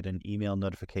to get an email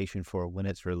notification for when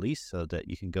it's released, so that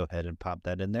you can go ahead and pop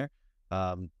that in there.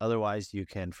 Otherwise, you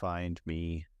can find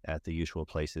me at the usual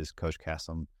places, Coach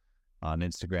Kassem on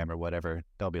Instagram or whatever.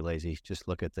 Don't be lazy. Just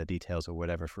look at the details or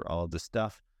whatever for all of the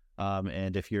stuff.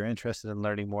 And if you're interested in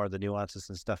learning more of the nuances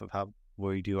and stuff of how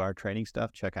we do our training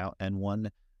stuff, check out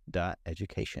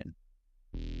N1.education.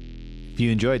 If you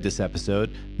enjoyed this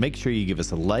episode, make sure you give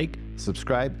us a like,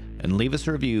 subscribe, and leave us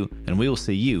a review, and we will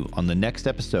see you on the next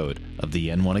episode of the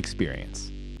N1 Experience.